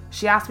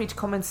 She asked me to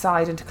come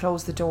inside and to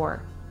close the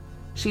door.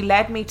 She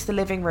led me to the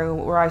living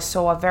room where I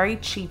saw a very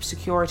cheap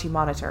security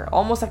monitor,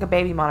 almost like a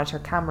baby monitor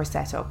camera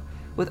setup,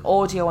 with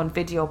audio and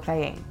video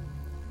playing.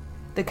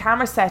 The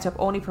camera setup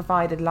only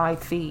provided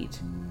live feed.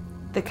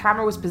 The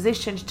camera was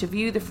positioned to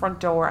view the front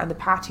door and the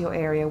patio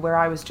area where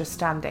I was just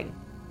standing.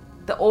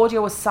 The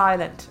audio was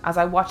silent as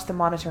I watched the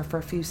monitor for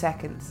a few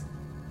seconds.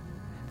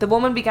 The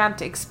woman began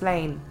to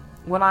explain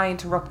when I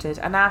interrupted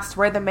and asked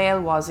where the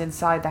male was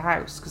inside the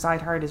house because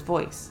I'd heard his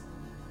voice.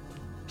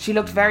 She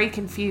looked very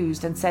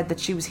confused and said that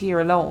she was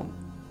here alone.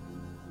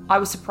 I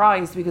was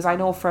surprised because I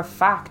know for a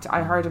fact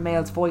I heard a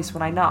male's voice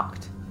when I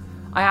knocked.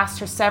 I asked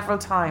her several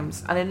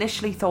times and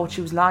initially thought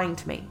she was lying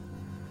to me.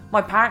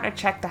 My partner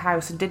checked the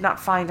house and did not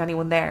find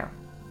anyone there.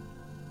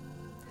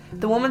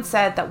 The woman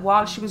said that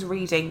while she was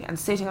reading and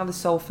sitting on the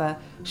sofa,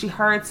 she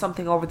heard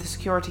something over the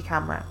security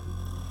camera.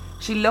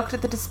 She looked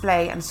at the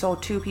display and saw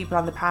 2 people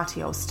on the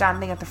patio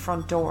standing at the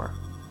front door.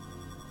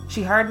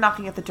 She heard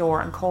knocking at the door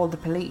and called the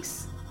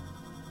police.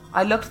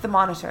 I looked at the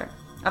monitor,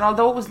 and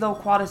although it was low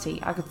quality,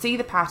 I could see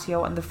the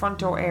patio and the front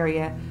door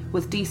area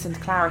with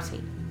decent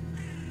clarity.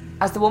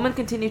 As the woman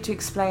continued to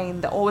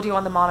explain, the audio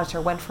on the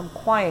monitor went from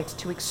quiet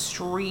to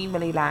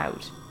extremely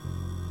loud.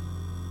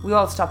 We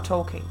all stopped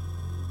talking.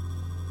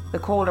 The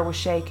caller was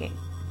shaking.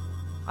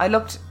 I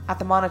looked at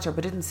the monitor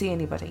but didn't see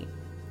anybody.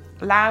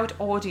 Loud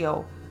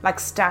audio, like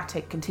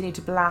static, continued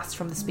to blast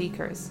from the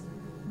speakers.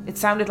 It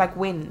sounded like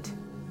wind,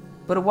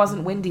 but it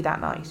wasn't windy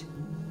that night.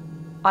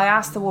 I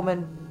asked the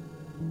woman,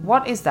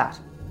 "What is that?"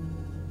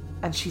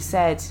 And she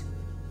said,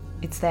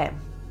 "It's them."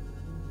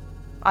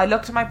 I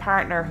looked at my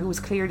partner, who was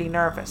clearly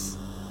nervous.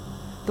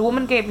 The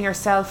woman gave me her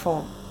cell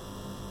phone,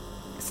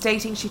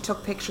 stating she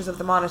took pictures of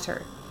the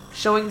monitor,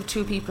 showing the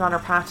 2 people on her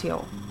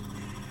patio.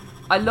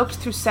 I looked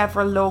through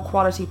several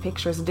low-quality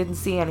pictures and didn't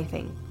see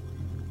anything.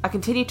 I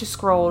continued to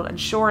scroll, and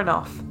sure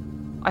enough,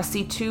 I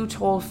see 2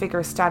 tall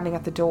figures standing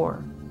at the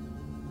door.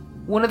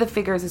 One of the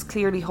figures is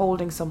clearly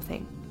holding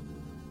something.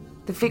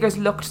 The figures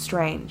looked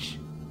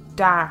strange,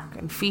 dark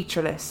and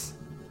featureless,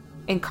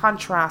 in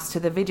contrast to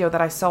the video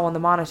that I saw on the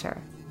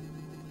monitor.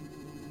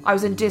 I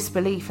was in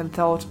disbelief and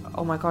thought,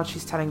 oh my god,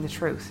 she's telling the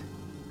truth.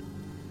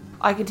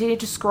 I continued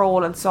to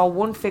scroll and saw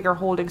one figure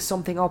holding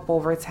something up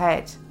over its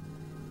head.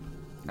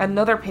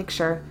 Another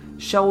picture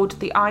showed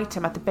the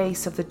item at the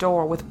base of the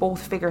door with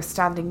both figures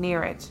standing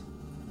near it.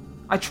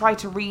 I tried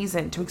to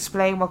reason to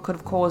explain what could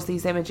have caused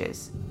these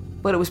images,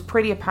 but it was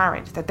pretty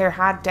apparent that there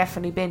had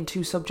definitely been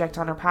 2 subjects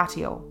on our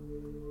patio.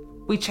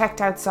 We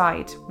checked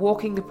outside,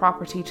 walking the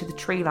property to the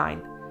tree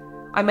line.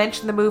 I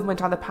mentioned the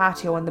movement on the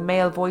patio and the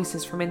male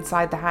voices from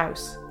inside the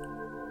house.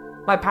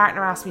 My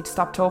partner asked me to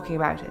stop talking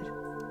about it.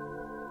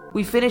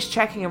 We finished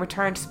checking and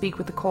returned to speak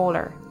with the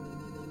caller.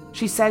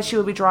 She says she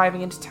will be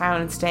driving into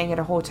town and staying at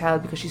a hotel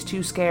because she's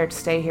too scared to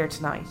stay here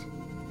tonight.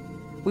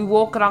 We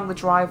walk along the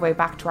driveway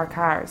back to our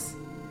cars.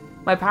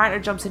 My partner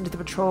jumps into the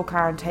patrol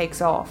car and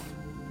takes off.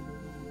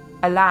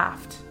 I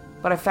laughed,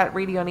 but I felt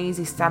really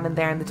uneasy standing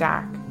there in the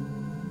dark.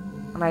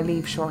 And I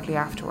leave shortly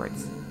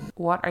afterwards.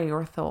 What are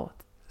your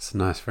thoughts? It's a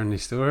nice friendly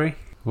story.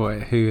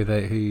 What? Who are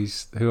they?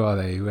 Who are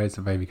they? Where's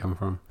the baby come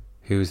from?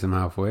 Who was the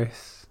male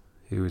voice?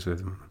 Who was with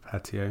them on the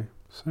patio?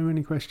 So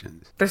many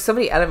questions. There's so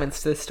many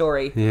elements to this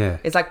story. Yeah.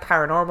 It's like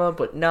paranormal,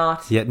 but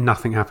not. Yet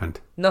nothing happened.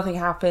 Nothing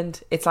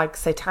happened. It's like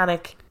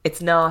satanic.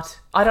 It's not.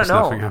 I don't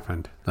know. Nothing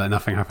happened. Like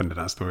nothing happened in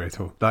that story at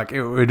all. Like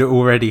it had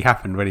already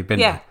happened when he'd been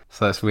there.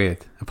 So that's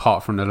weird.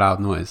 Apart from the loud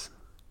noise.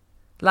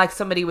 Like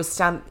somebody was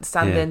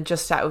standing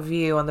just out of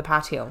view on the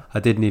patio. I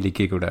did nearly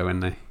giggle though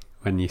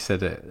when you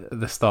said it at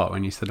the start,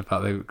 when you said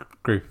about the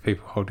group of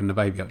people holding the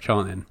baby up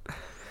chanting.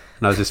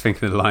 And I was just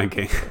thinking of the Lion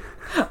King.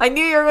 I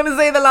knew you were going to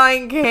say the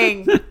Lion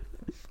King.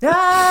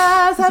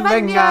 Yeah.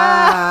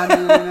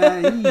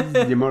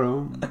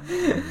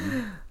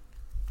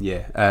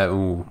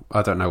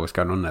 I don't know what's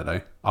going on there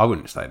though. I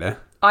wouldn't stay there.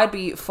 I'd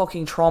be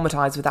fucking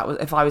traumatized with that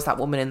if I was that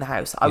woman in the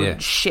house. I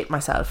would shit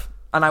myself,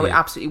 and I would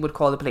absolutely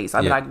call the police.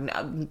 I'd be like,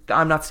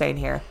 I'm not staying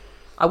here.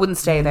 I wouldn't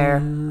stay there.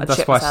 I'd That's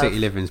shit why myself. city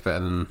living's better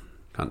than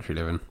country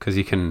living, because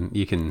you can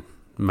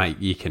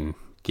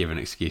give an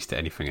excuse to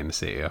anything in the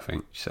city. I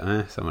think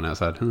someone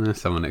outside,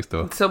 someone next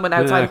door, someone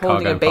outside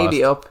holding a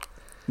baby up.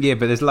 Yeah,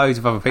 but there's loads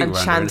of other people and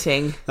around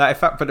chanting.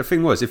 But the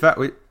thing was,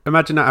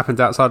 imagine that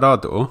happened outside our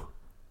door.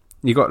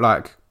 You got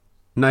like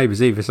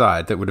neighbours either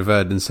side that would have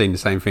heard and seen the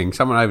same thing.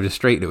 Someone over the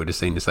street that would have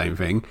seen the same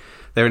thing.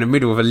 They're in the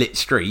middle of a lit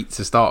street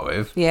to start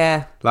with.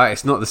 Yeah, like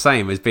it's not the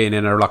same as being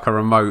in a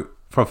remote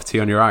property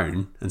on your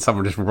own and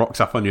someone just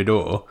rocks up on your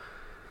door.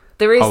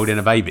 Holding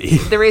a baby.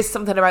 There is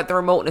something about the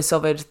remoteness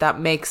of it that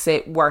makes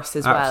it worse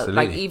as well. Absolutely.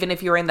 Like, even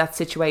if you're in that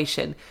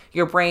situation,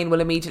 your brain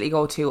will immediately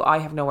go to, I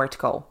have nowhere to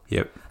go.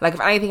 Yep. Like,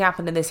 if anything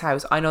happened in this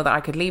house, I know that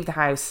I could leave the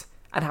house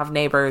and have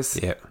neighbours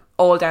Yep.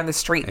 all down the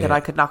street that I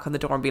could knock on the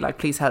door and be like,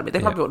 please help me. They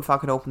probably Yep. wouldn't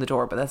fucking open the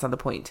door, but that's not the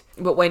point.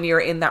 But when you're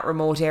in that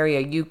remote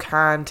area, you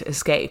can't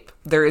escape.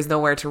 There is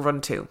nowhere to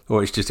run to.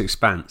 Or it's just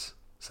expanse.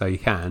 So you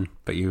can,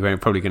 but you're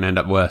probably going to end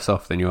up worse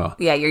off than you are.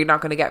 Yeah, you're not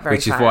going to get very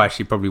Which is far. why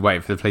she probably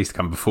waited for the police to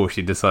come before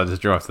she decided to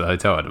drive to the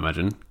hotel, I'd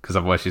imagine. Because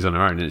otherwise she's on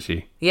her own, isn't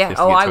she? Yeah,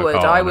 Just to get to a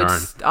car on her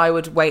own. I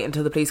would wait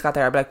until the police got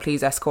there. I'd be like,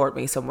 please escort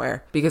me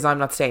somewhere, because I'm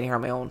not staying here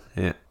on my own.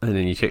 Yeah, and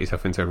then you check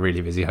yourself into a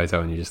really busy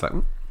hotel and you're just like...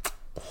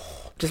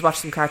 Just watch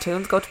some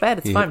cartoons, go to bed,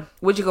 it's fine.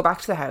 Would you go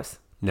back to the house?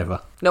 Never.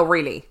 No,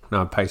 really?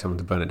 No, I'd pay someone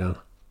to burn it down.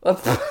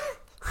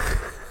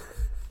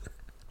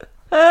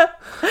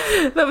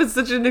 That was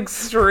such an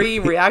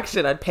extreme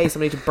reaction. I'd pay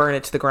somebody to burn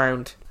it to the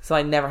ground so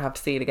I never have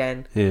to see it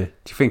again. Yeah.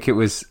 Do you think it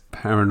was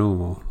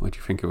paranormal or do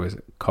you think it was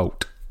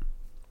cult?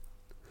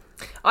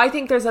 I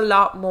think there's a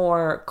lot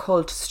more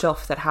cult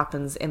stuff that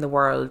happens in the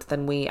world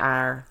than we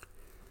are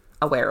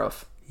aware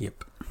of.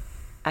 Yep.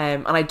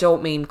 And I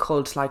don't mean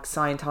cult like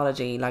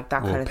Scientology, like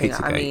that kind of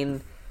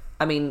thing.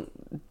 I mean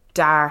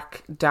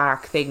dark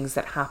things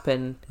that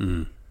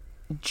happen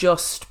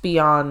just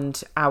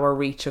beyond our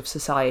reach of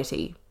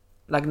society.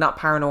 Like, not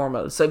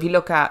paranormal. So if you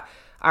look at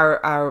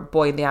our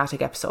Boy in the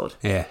Attic episode,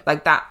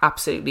 like that,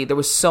 absolutely, there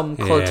was some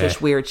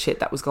cultish weird shit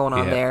that was going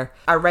on there.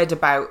 I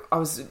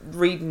was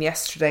reading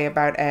yesterday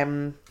about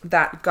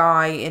that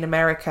guy in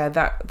America,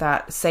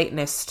 that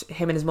Satanist.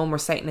 Him and his mum were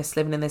Satanists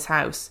living in this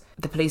house.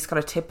 The police got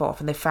a tip off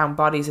and they found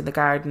bodies in the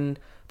garden.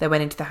 They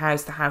went into the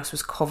house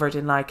was covered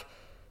in like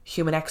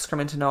human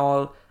excrement and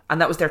all, and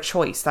that was their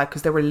choice, like,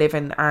 because they were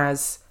living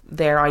as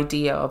their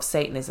idea of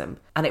Satanism,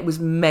 and it was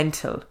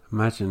mental.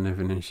 Imagine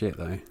living in shit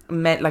though.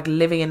 Like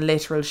living in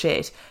literal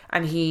shit.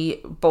 And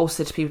he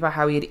boasted to people about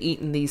how he had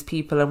eaten these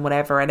people and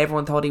whatever, and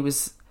everyone thought he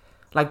was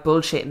like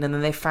bullshitting, and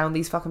then they found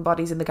these fucking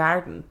bodies in the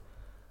garden.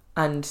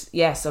 And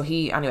yeah, so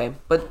anyway,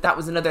 but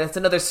that's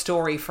another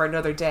story for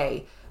another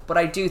day. But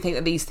I do think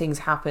that these things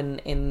happen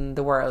in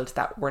the world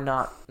that we're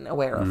not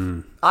aware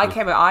of. I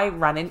came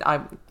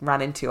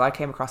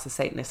across a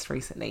Satanist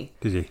recently.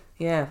 Did you?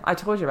 Yeah, I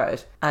told you about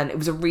it. And it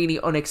was a really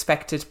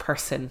unexpected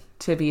person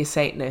to be a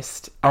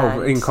Satanist.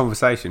 Oh, in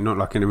conversation, not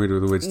like in the middle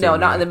of the woods. No,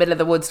 not in the middle of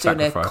the woods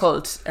sacrifice. Doing a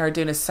cult or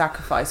doing a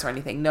sacrifice or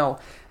anything. No,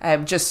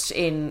 just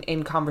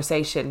in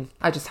conversation.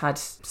 I just had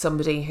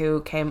somebody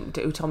who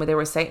told me they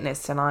were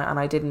Satanists, and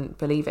I didn't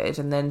believe it,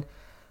 and then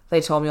they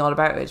told me all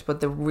about it.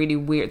 But the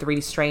really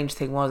strange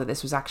thing was that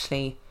this was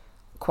actually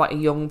quite a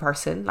young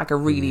person, like a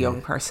really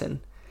young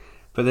person.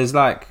 But there's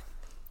like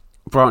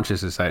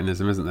branches of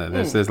Satanism, isn't there?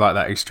 There's like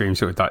that extreme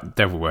sort of like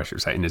devil worship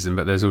Satanism,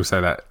 but there's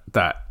also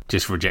that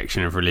just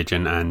rejection of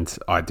religion, and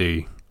I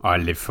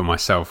live for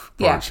myself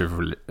branch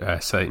of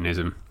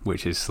Satanism,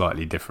 which is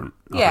slightly different.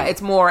 Yeah,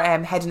 it's more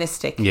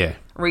hedonistic,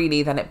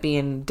 really, than it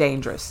being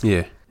dangerous.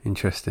 Yeah,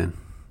 interesting.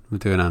 We'll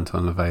do an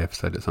Anton LaVey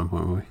episode at some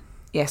point, will we?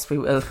 Yes, we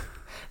will.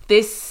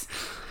 This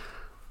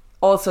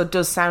also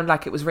does sound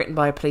like it was written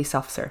by a police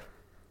officer.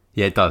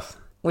 Yeah, it does.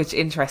 Which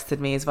interested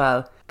me as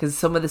well, because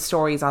some of the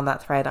stories on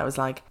that thread, I was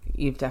like,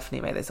 you've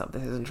definitely made this up,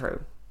 this isn't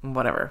true,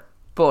 whatever.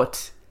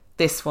 But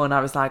this one,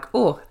 I was like,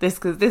 oh, this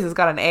has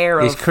got an air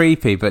of... It's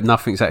creepy, but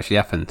nothing's actually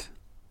happened.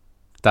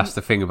 That's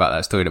the thing about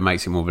that story that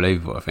makes it more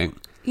believable, I think.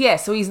 Yeah,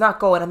 so he's not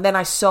going, and then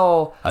I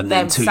saw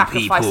them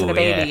sacrificing a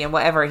baby and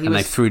whatever.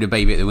 They threw the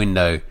baby at the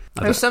window.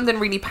 There's something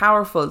really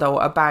powerful, though,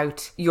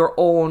 about your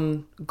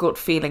own gut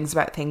feelings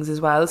about things as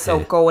well. So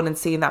going and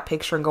seeing that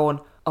picture and going,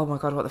 oh my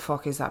God, what the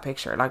fuck is that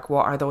picture? Like,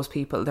 what are those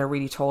people? They're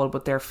really tall,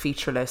 but they're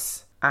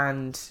featureless,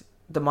 and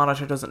the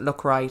monitor doesn't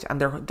look right, and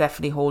they're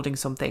definitely holding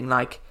something.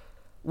 Like,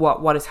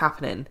 what is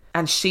happening?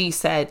 And she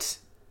said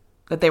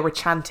that they were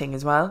chanting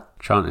as well.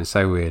 Chanting is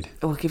so weird.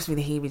 Oh, it gives me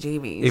the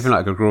heebie-jeebies. Even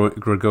like a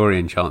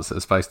Gregorian chants that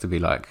are supposed to be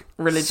like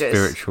religious,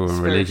 spiritual and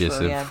religious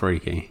are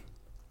freaky.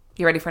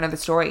 You ready for another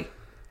story?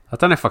 I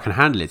don't know if I can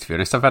handle it, to be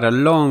honest. I've had a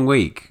long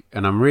week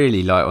and I'm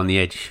really like on the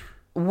edge.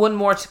 One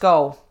more to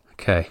go.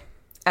 Okay.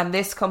 And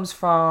this comes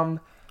from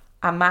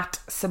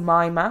Amat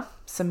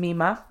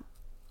Samima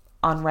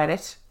on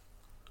Reddit.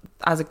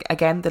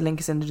 Again, the link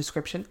is in the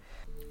description.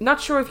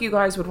 Not sure if you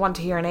guys would want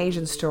to hear an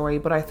Asian story,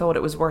 but I thought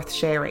it was worth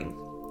sharing.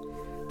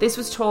 This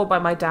was told by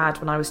my dad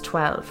when I was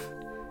 12.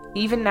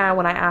 Even now,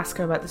 when I ask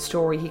him about the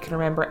story, he can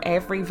remember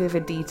every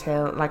vivid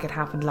detail like it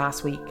happened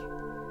last week.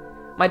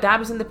 My dad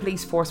was in the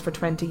police force for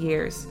 20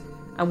 years,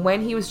 and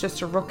when he was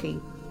just a rookie,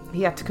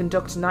 he had to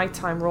conduct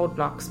nighttime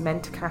roadblocks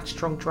meant to catch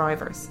drunk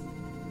drivers.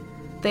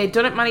 They had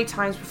done it many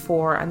times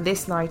before, and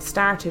this night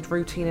started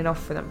routine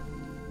enough for them.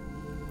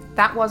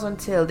 That was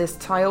until this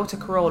Toyota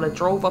Corolla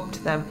drove up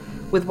to them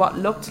with what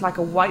looked like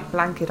a white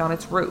blanket on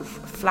its roof,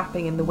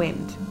 flapping in the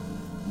wind.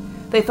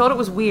 They thought it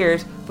was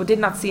weird, but did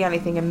not see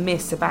anything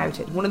amiss about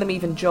it. One of them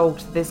even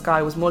joked that this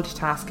guy was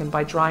multitasking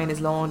by drying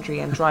his laundry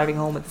and driving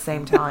home at the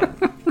same time.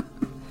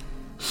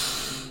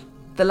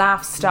 The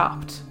laugh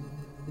stopped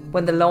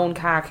when the lone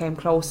car came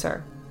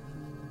closer,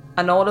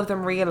 and all of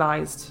them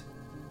realised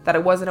that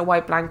it wasn't a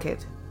white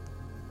blanket.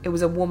 It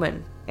was a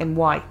woman in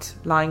white,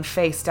 lying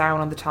face down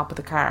on the top of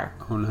the car.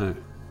 Oh no.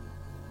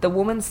 The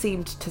woman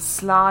seemed to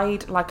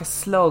slide like a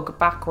slug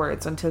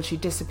backwards until she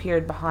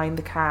disappeared behind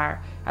the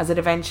car as it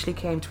eventually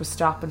came to a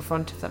stop in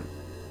front of them.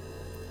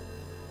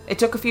 It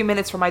took a few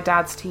minutes for my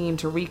dad's team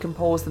to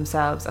recompose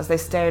themselves as they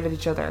stared at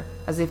each other,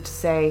 as if to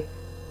say,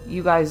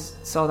 "You guys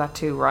saw that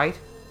too, right?"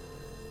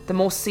 The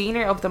most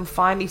senior of them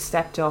finally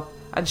stepped up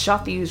and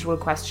shot the usual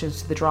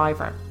questions to the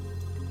driver.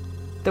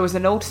 There was a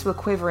noticeable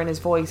quiver in his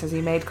voice as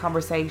he made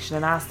conversation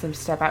and asked him to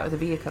step out of the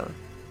vehicle.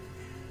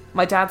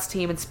 My dad's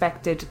team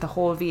inspected the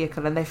whole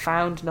vehicle and they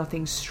found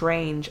nothing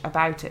strange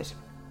about it.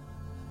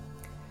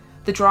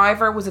 The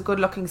driver was a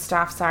good-looking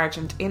staff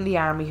sergeant in the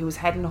army who was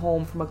heading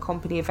home from a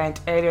company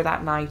event earlier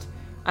that night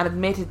and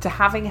admitted to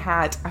having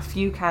had a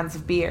few cans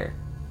of beer.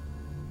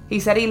 He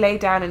said he lay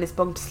down in his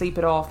bunk to sleep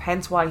it off,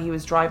 hence why he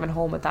was driving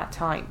home at that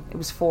time. It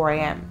was 4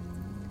 a.m.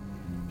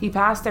 He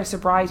passed their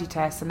sobriety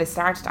test and they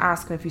started to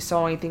ask him if he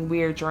saw anything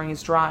weird during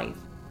his drive.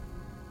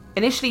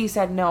 Initially he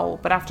said no,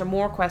 but after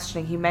more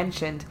questioning he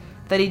mentioned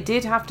that he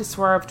did have to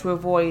swerve to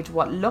avoid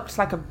what looked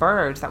like a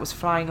bird that was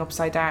flying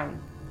upside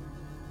down.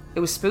 It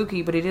was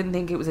spooky, but he didn't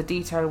think it was a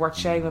detail worth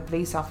sharing with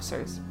police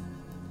officers.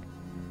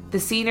 The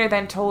senior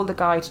then told the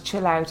guy to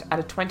chill out at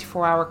a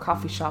 24-hour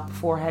coffee shop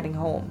before heading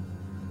home.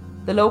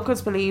 The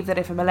locals believe that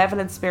if a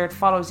malevolent spirit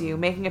follows you,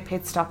 making a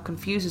pit stop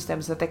confuses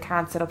them so that they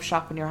can't set up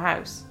shop in your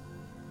house.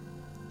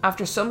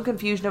 After some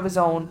confusion of his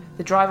own,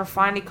 the driver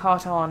finally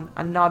caught on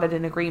and nodded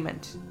in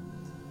agreement.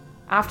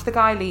 After the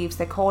guy leaves,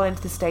 they call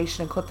into the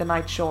station and cut the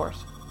night short.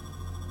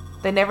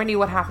 They never knew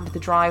what happened to the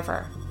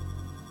driver,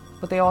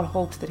 but they all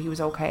hoped that he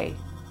was okay.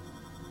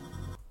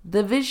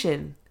 The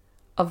vision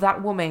of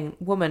that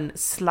woman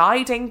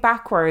sliding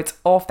backwards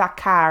off that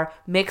car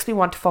makes me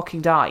want to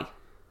fucking die.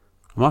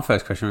 My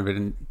first question would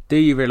be, do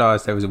you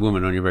realise there was a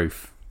woman on your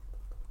roof?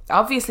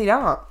 Obviously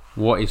not.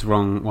 What is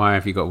wrong? Why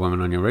have you got a woman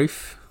on your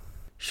roof?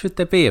 Should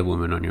there be a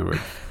woman on your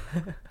roof?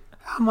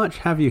 How much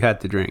have you had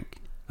to drink?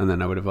 And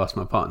then I would have asked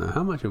my partner,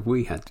 how much have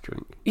we had to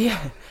drink?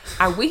 Yeah.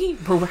 Have we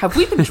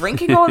been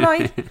drinking all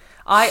night?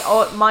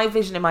 My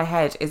vision in my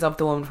head is of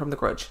the woman from The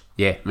Grudge.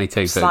 Yeah, me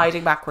too.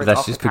 Sliding backwards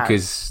that's off just the car.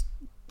 because...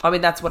 I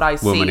mean, that's what I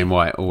see. Woman in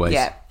white, always.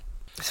 Yeah.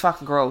 It's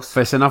fucking gross.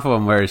 But it's another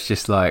one where it's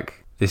just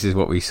like, this is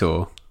what we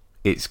saw.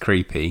 It's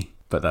creepy,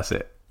 but that's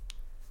it.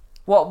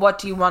 What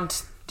do you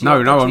want? No,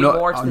 I'm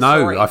not.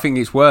 Story? I think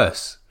it's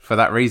worse for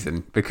that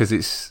reason, because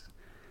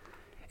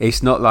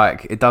it's not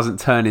like, it doesn't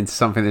turn into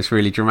something that's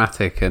really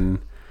dramatic and...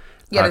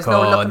 Yeah, like, there's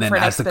no looking and then for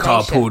an as the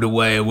car explanation. pulled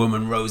away, a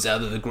woman rose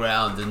out of the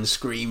ground and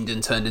screamed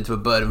and turned into a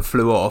bird and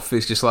flew off.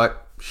 It's just like,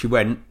 she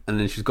went and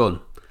then she's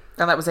gone.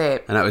 And that was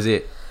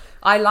it.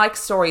 I like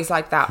stories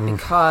like that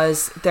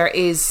because there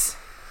is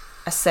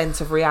a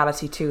sense of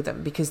reality to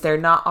them, because they're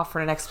not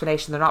offering an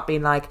explanation. They're not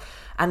being like,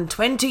 and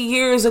 20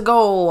 years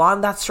ago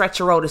on that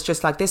stretch of road, it's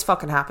just like, this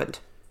fucking happened.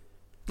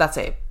 That's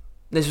it.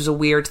 This was a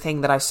weird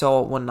thing that I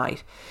saw one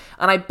night.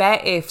 And I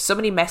bet if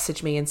somebody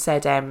messaged me and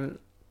said,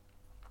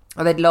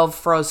 they'd love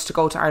for us to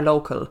go to our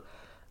local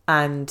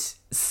and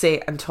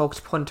sit and talk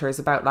to punters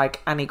about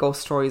like any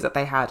ghost stories that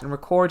they had and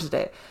recorded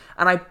it.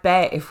 And I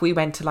bet if we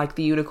went to like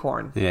the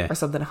Unicorn or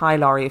something, hi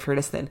Laurie if you're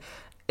listening,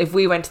 if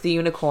we went to the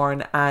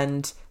Unicorn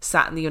and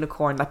sat in the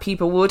Unicorn, like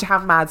people would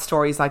have mad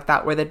stories like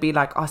that where they'd be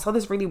like, oh, I saw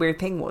this really weird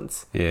thing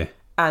once. Yeah.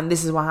 And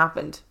this is what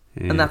happened.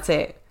 Yeah. And that's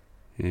it.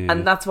 Yeah.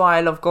 And that's why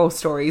I love ghost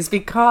stories,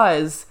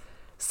 because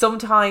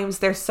sometimes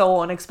they're so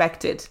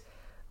unexpected.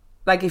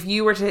 Like if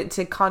you were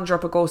to conjure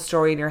up a ghost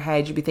story in your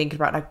head, you'd be thinking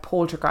about like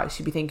poltergeist.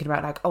 You'd be thinking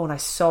about like, oh, and I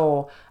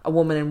saw a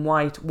woman in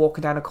white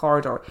walking down a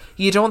corridor.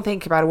 You don't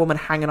think about a woman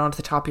hanging onto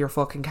the top of your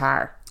fucking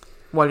car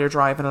while you're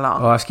driving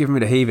along. Oh, it's giving me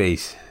the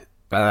heebies.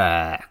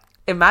 Blah.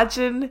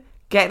 Imagine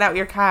getting out of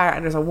your car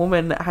and there's a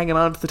woman hanging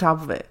onto the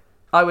top of it.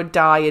 I would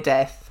die a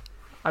death.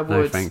 I would.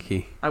 No, thank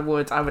you. I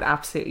would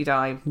absolutely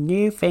die.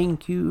 No,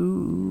 thank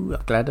you.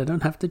 I'm glad I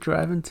don't have to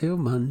drive until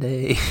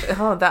Monday. I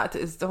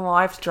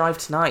have to drive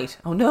tonight.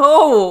 Oh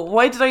no!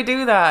 Why did I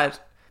do that?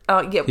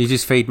 Yeah. You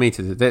just feed me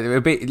to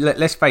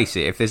let's face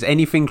it, if there's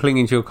anything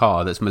clinging to your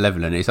car that's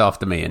malevolent, it's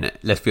after me, innit?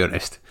 Let's be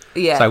honest.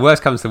 Yeah. So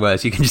worst comes to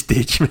worst, you can just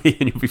ditch me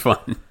and you'll be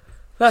fine.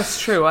 That's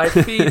true. I'd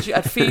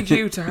feed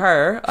you to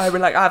her. I'd be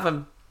like, have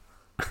him.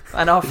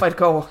 And off I'd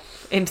go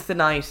into the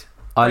night.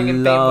 Bring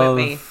him with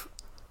me.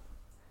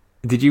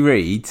 Did you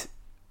read,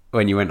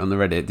 when you went on the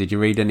Reddit, did you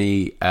read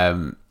any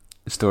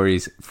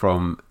stories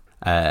from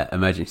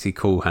emergency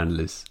call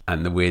handlers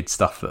and the weird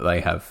stuff that they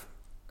have?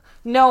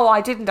 No, I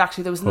didn't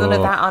actually. There was none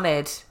of that on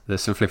it.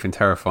 There's some flipping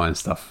terrifying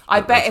stuff.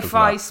 I bet if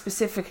I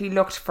specifically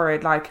looked for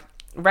it, like,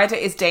 Reddit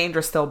is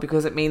dangerous though,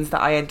 because it means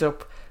that I end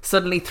up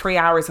suddenly 3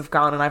 hours have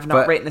gone and I've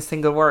not written a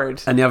single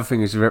word. And the other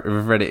thing is with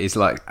Reddit is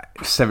like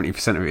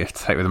 70% of it you have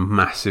to take with a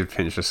massive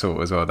pinch of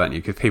salt as well, don't you?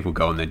 Because people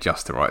go on there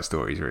just to write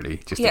stories, really,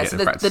 just to get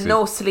the practice. The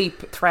no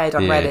sleep thread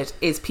on Reddit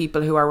is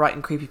people who are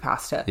writing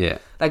creepypasta. Yeah,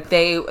 like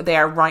they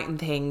are writing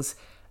things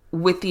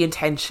with the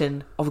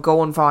intention of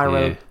going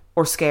viral.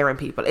 Or scaring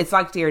people. It's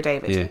like Dear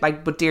David.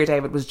 But Dear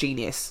David was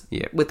genius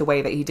with the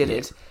way that he did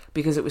it,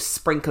 because it was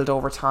sprinkled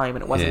over time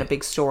and it wasn't a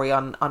big story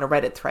on a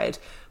Reddit thread.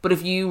 But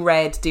if you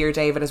read Dear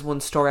David as one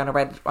story on a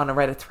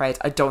Reddit thread,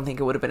 I don't think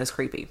it would have been as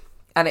creepy.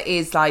 And it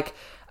is like,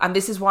 and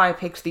this is why I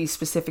picked these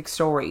specific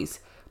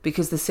stories,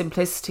 because the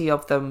simplicity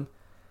of them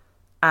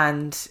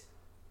and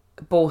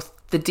both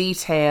the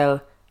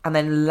detail and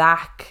then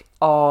lack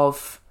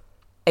of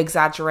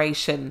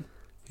exaggeration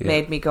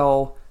made me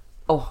go,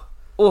 oh,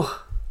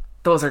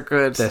 those are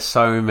good. There's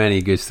so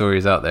many good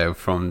stories out there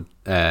from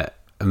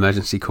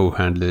emergency call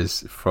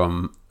handlers,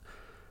 from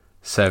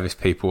service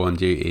people on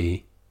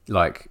duty,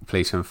 like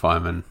policemen,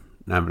 firemen,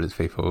 ambulance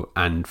people,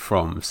 and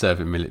from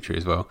serving military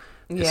as well.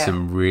 There's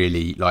some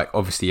really, like,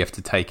 obviously you have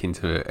to take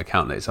into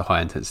account that it's a high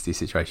intensity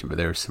situation, but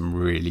there are some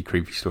really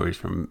creepy stories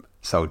from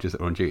soldiers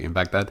that are on duty in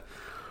Baghdad.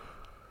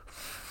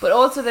 But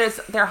also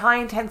they're high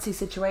intensity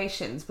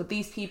situations, but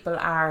these people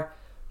are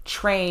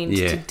trained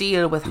to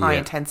deal with high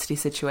intensity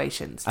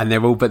situations, and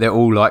they're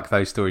all like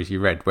those stories you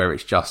read, where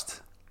it's just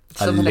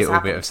something a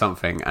little bit of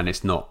something, and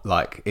it's not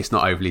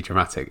overly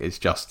dramatic, it's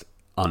just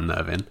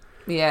unnerving.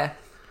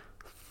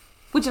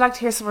 Would you like to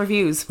hear some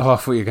reviews? I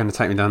thought you were going to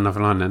take me down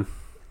another line then.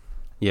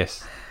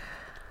 Yes,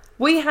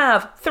 we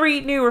have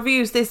 3 new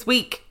reviews this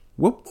week.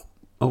 Whoop.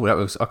 Oh, that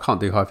was, I can't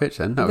do high pitch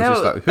then. That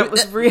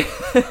was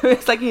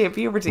it's like you hit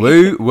puberty.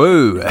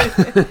 Woo.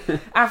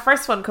 Our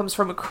first one comes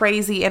from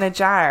Crazy in a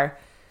Jar,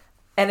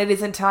 and it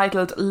is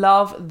entitled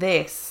Love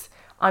This.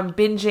 I'm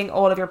binging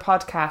all of your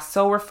podcasts.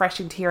 So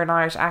refreshing to hear an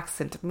Irish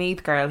accent.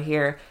 Meath girl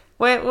here.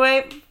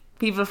 Wait.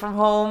 People from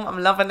home.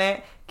 I'm loving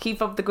it.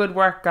 Keep up the good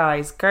work,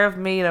 guys. Girv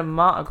me a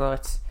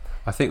matagut.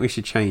 I think we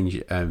should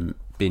change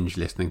binge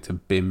listening to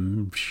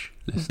binge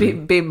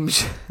listening.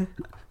 Binge.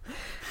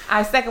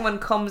 Our second one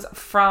comes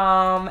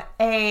from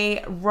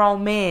a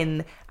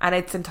Roman, and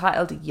it's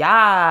entitled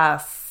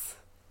Yas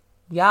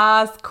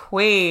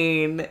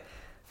Queen.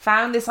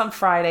 Found this on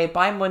Friday.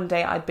 By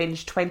Monday, I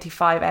binged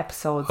 25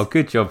 episodes. Oh,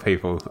 good job,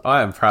 people.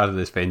 I am proud of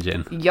this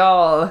binging.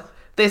 Y'all,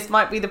 this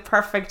might be the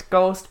perfect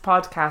ghost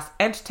podcast.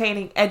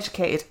 Entertaining,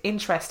 educated,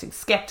 interesting,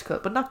 skeptical,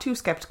 but not too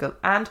skeptical.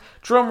 And,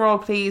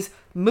 drumroll please,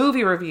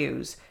 movie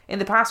reviews. In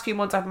the past few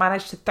months, I've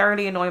managed to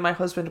thoroughly annoy my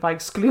husband by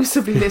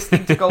exclusively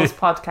listening to ghost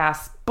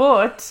podcasts.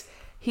 But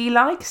he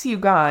likes you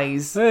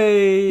guys.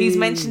 Hey. He's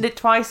mentioned it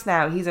twice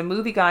now. He's a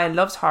movie guy and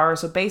loves horror.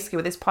 So basically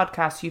with this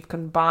podcast, you've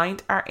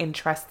combined our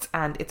interests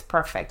and it's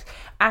perfect.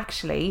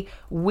 Actually,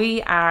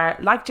 we are,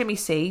 like Jimmy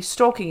C,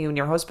 stalking you and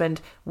your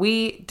husband.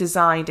 We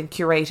designed and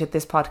curated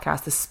this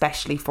podcast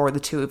especially for the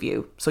two of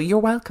you. So you're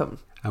welcome.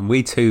 And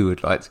we too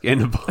would like to get in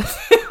the pod.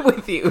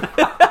 With you.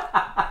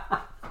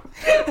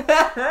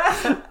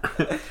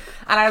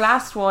 And our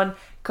last one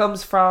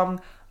comes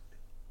from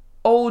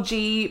OG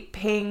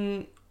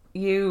Ping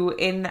You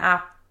in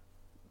app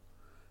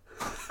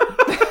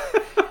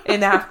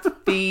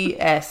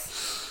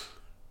BS.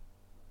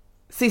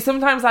 See,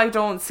 sometimes I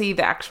don't see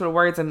the actual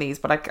words in these,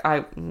 but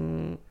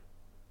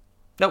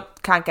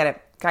nope, can't get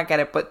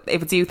it. But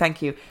if it's you,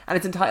 thank you. And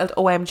it's entitled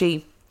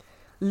OMG.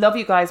 Love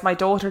you guys. My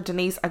daughter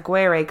Denise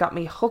Aguirre got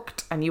me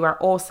hooked, and you are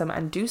awesome.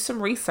 And do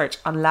some research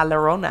on La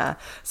Llorona.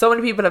 So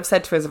many people have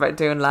said to us about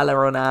doing La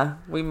Llorona.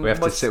 We have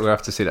to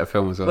see that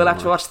film as well. We'll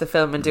have to watch the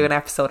film and do an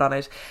episode on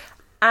it.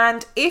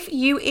 And if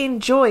you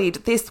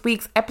enjoyed this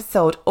week's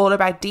episode all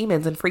about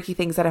demons and freaky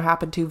things that have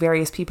happened to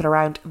various people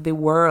around the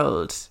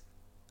world,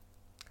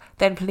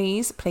 then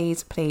please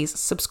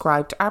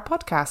subscribe to our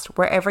podcast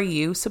wherever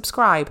you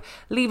subscribe.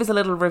 Leave us a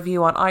little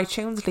review on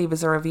iTunes. Leave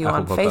us a review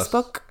on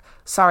Facebook.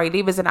 Sorry,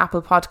 leave us an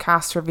Apple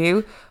Podcast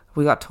review.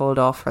 We got told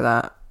off for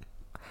that.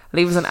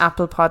 Leave us an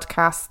Apple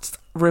Podcast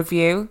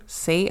review.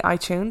 See,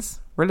 iTunes,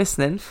 we're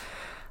listening.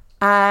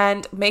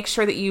 And make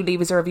sure that you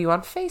leave us a review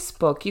on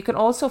Facebook. You can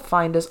also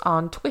find us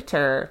on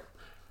Twitter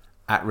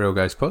at Real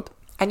Ghost Pod.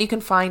 And you can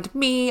find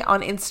me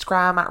on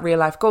Instagram at Real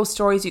Life Ghost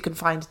Stories. You can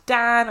find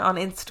Dan on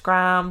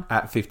Instagram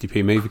at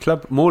 50p Movie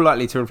Club. More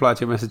likely to reply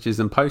to your messages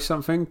than post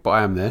something, but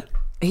I am there.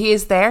 He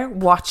is there,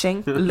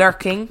 watching,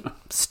 lurking,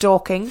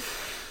 stalking.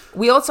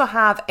 We also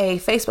have a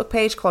Facebook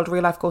page called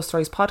Real Life Ghost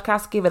Stories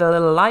Podcast. Give it a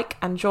little like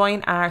and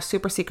join our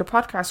super secret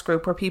podcast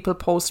group where people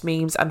post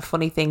memes and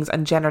funny things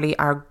and generally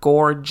are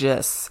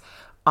gorgeous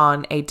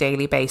on a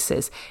daily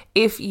basis.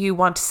 If you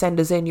want to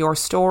send us in your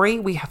story,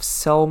 we have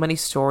so many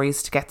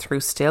stories to get through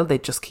still. They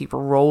just keep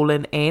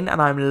rolling in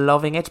and I'm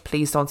loving it.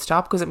 Please don't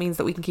stop because it means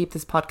that we can keep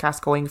this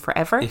podcast going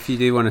forever. If you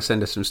do want to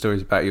send us some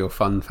stories about your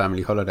fun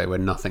family holiday where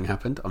nothing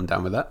happened, I'm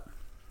down with that.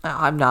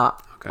 I'm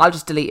not. Okay. I'll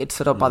just delete it,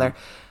 so don't bother.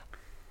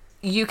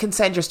 You can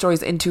send your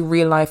stories into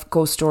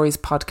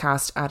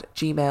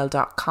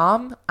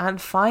reallifeghoststoriespodcast@gmail.com.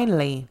 And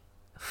finally,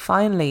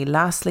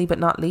 lastly but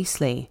not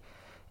leastly,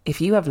 if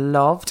you have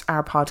loved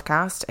our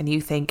podcast and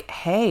you think,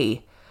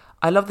 hey,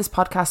 I love this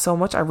podcast so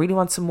much, I really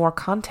want some more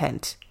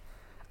content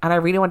and I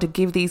really want to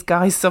give these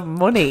guys some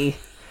money,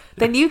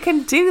 then you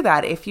can do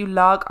that if you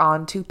log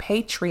on to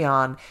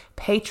Patreon.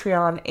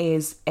 Patreon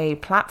is a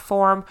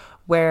platform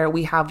where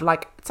we have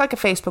it's like a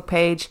Facebook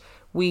page.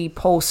 We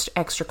post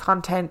extra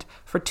content.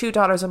 For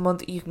 $2 a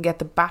month, you can get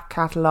the back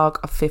catalogue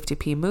of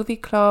 50p Movie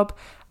Club.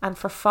 And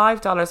for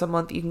 $5 a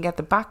month, you can get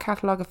the back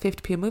catalogue of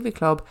 50p Movie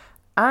Club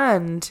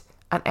and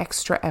an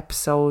extra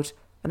episode,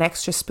 an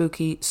extra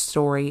spooky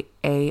story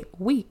a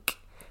week.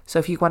 So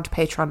if you go on to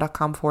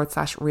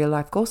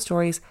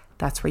patreon.com/reallifeghoststories,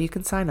 that's where you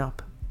can sign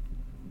up.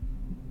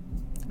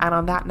 And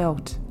on that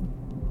note,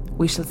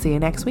 we shall see you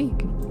next week.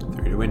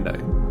 Through the window.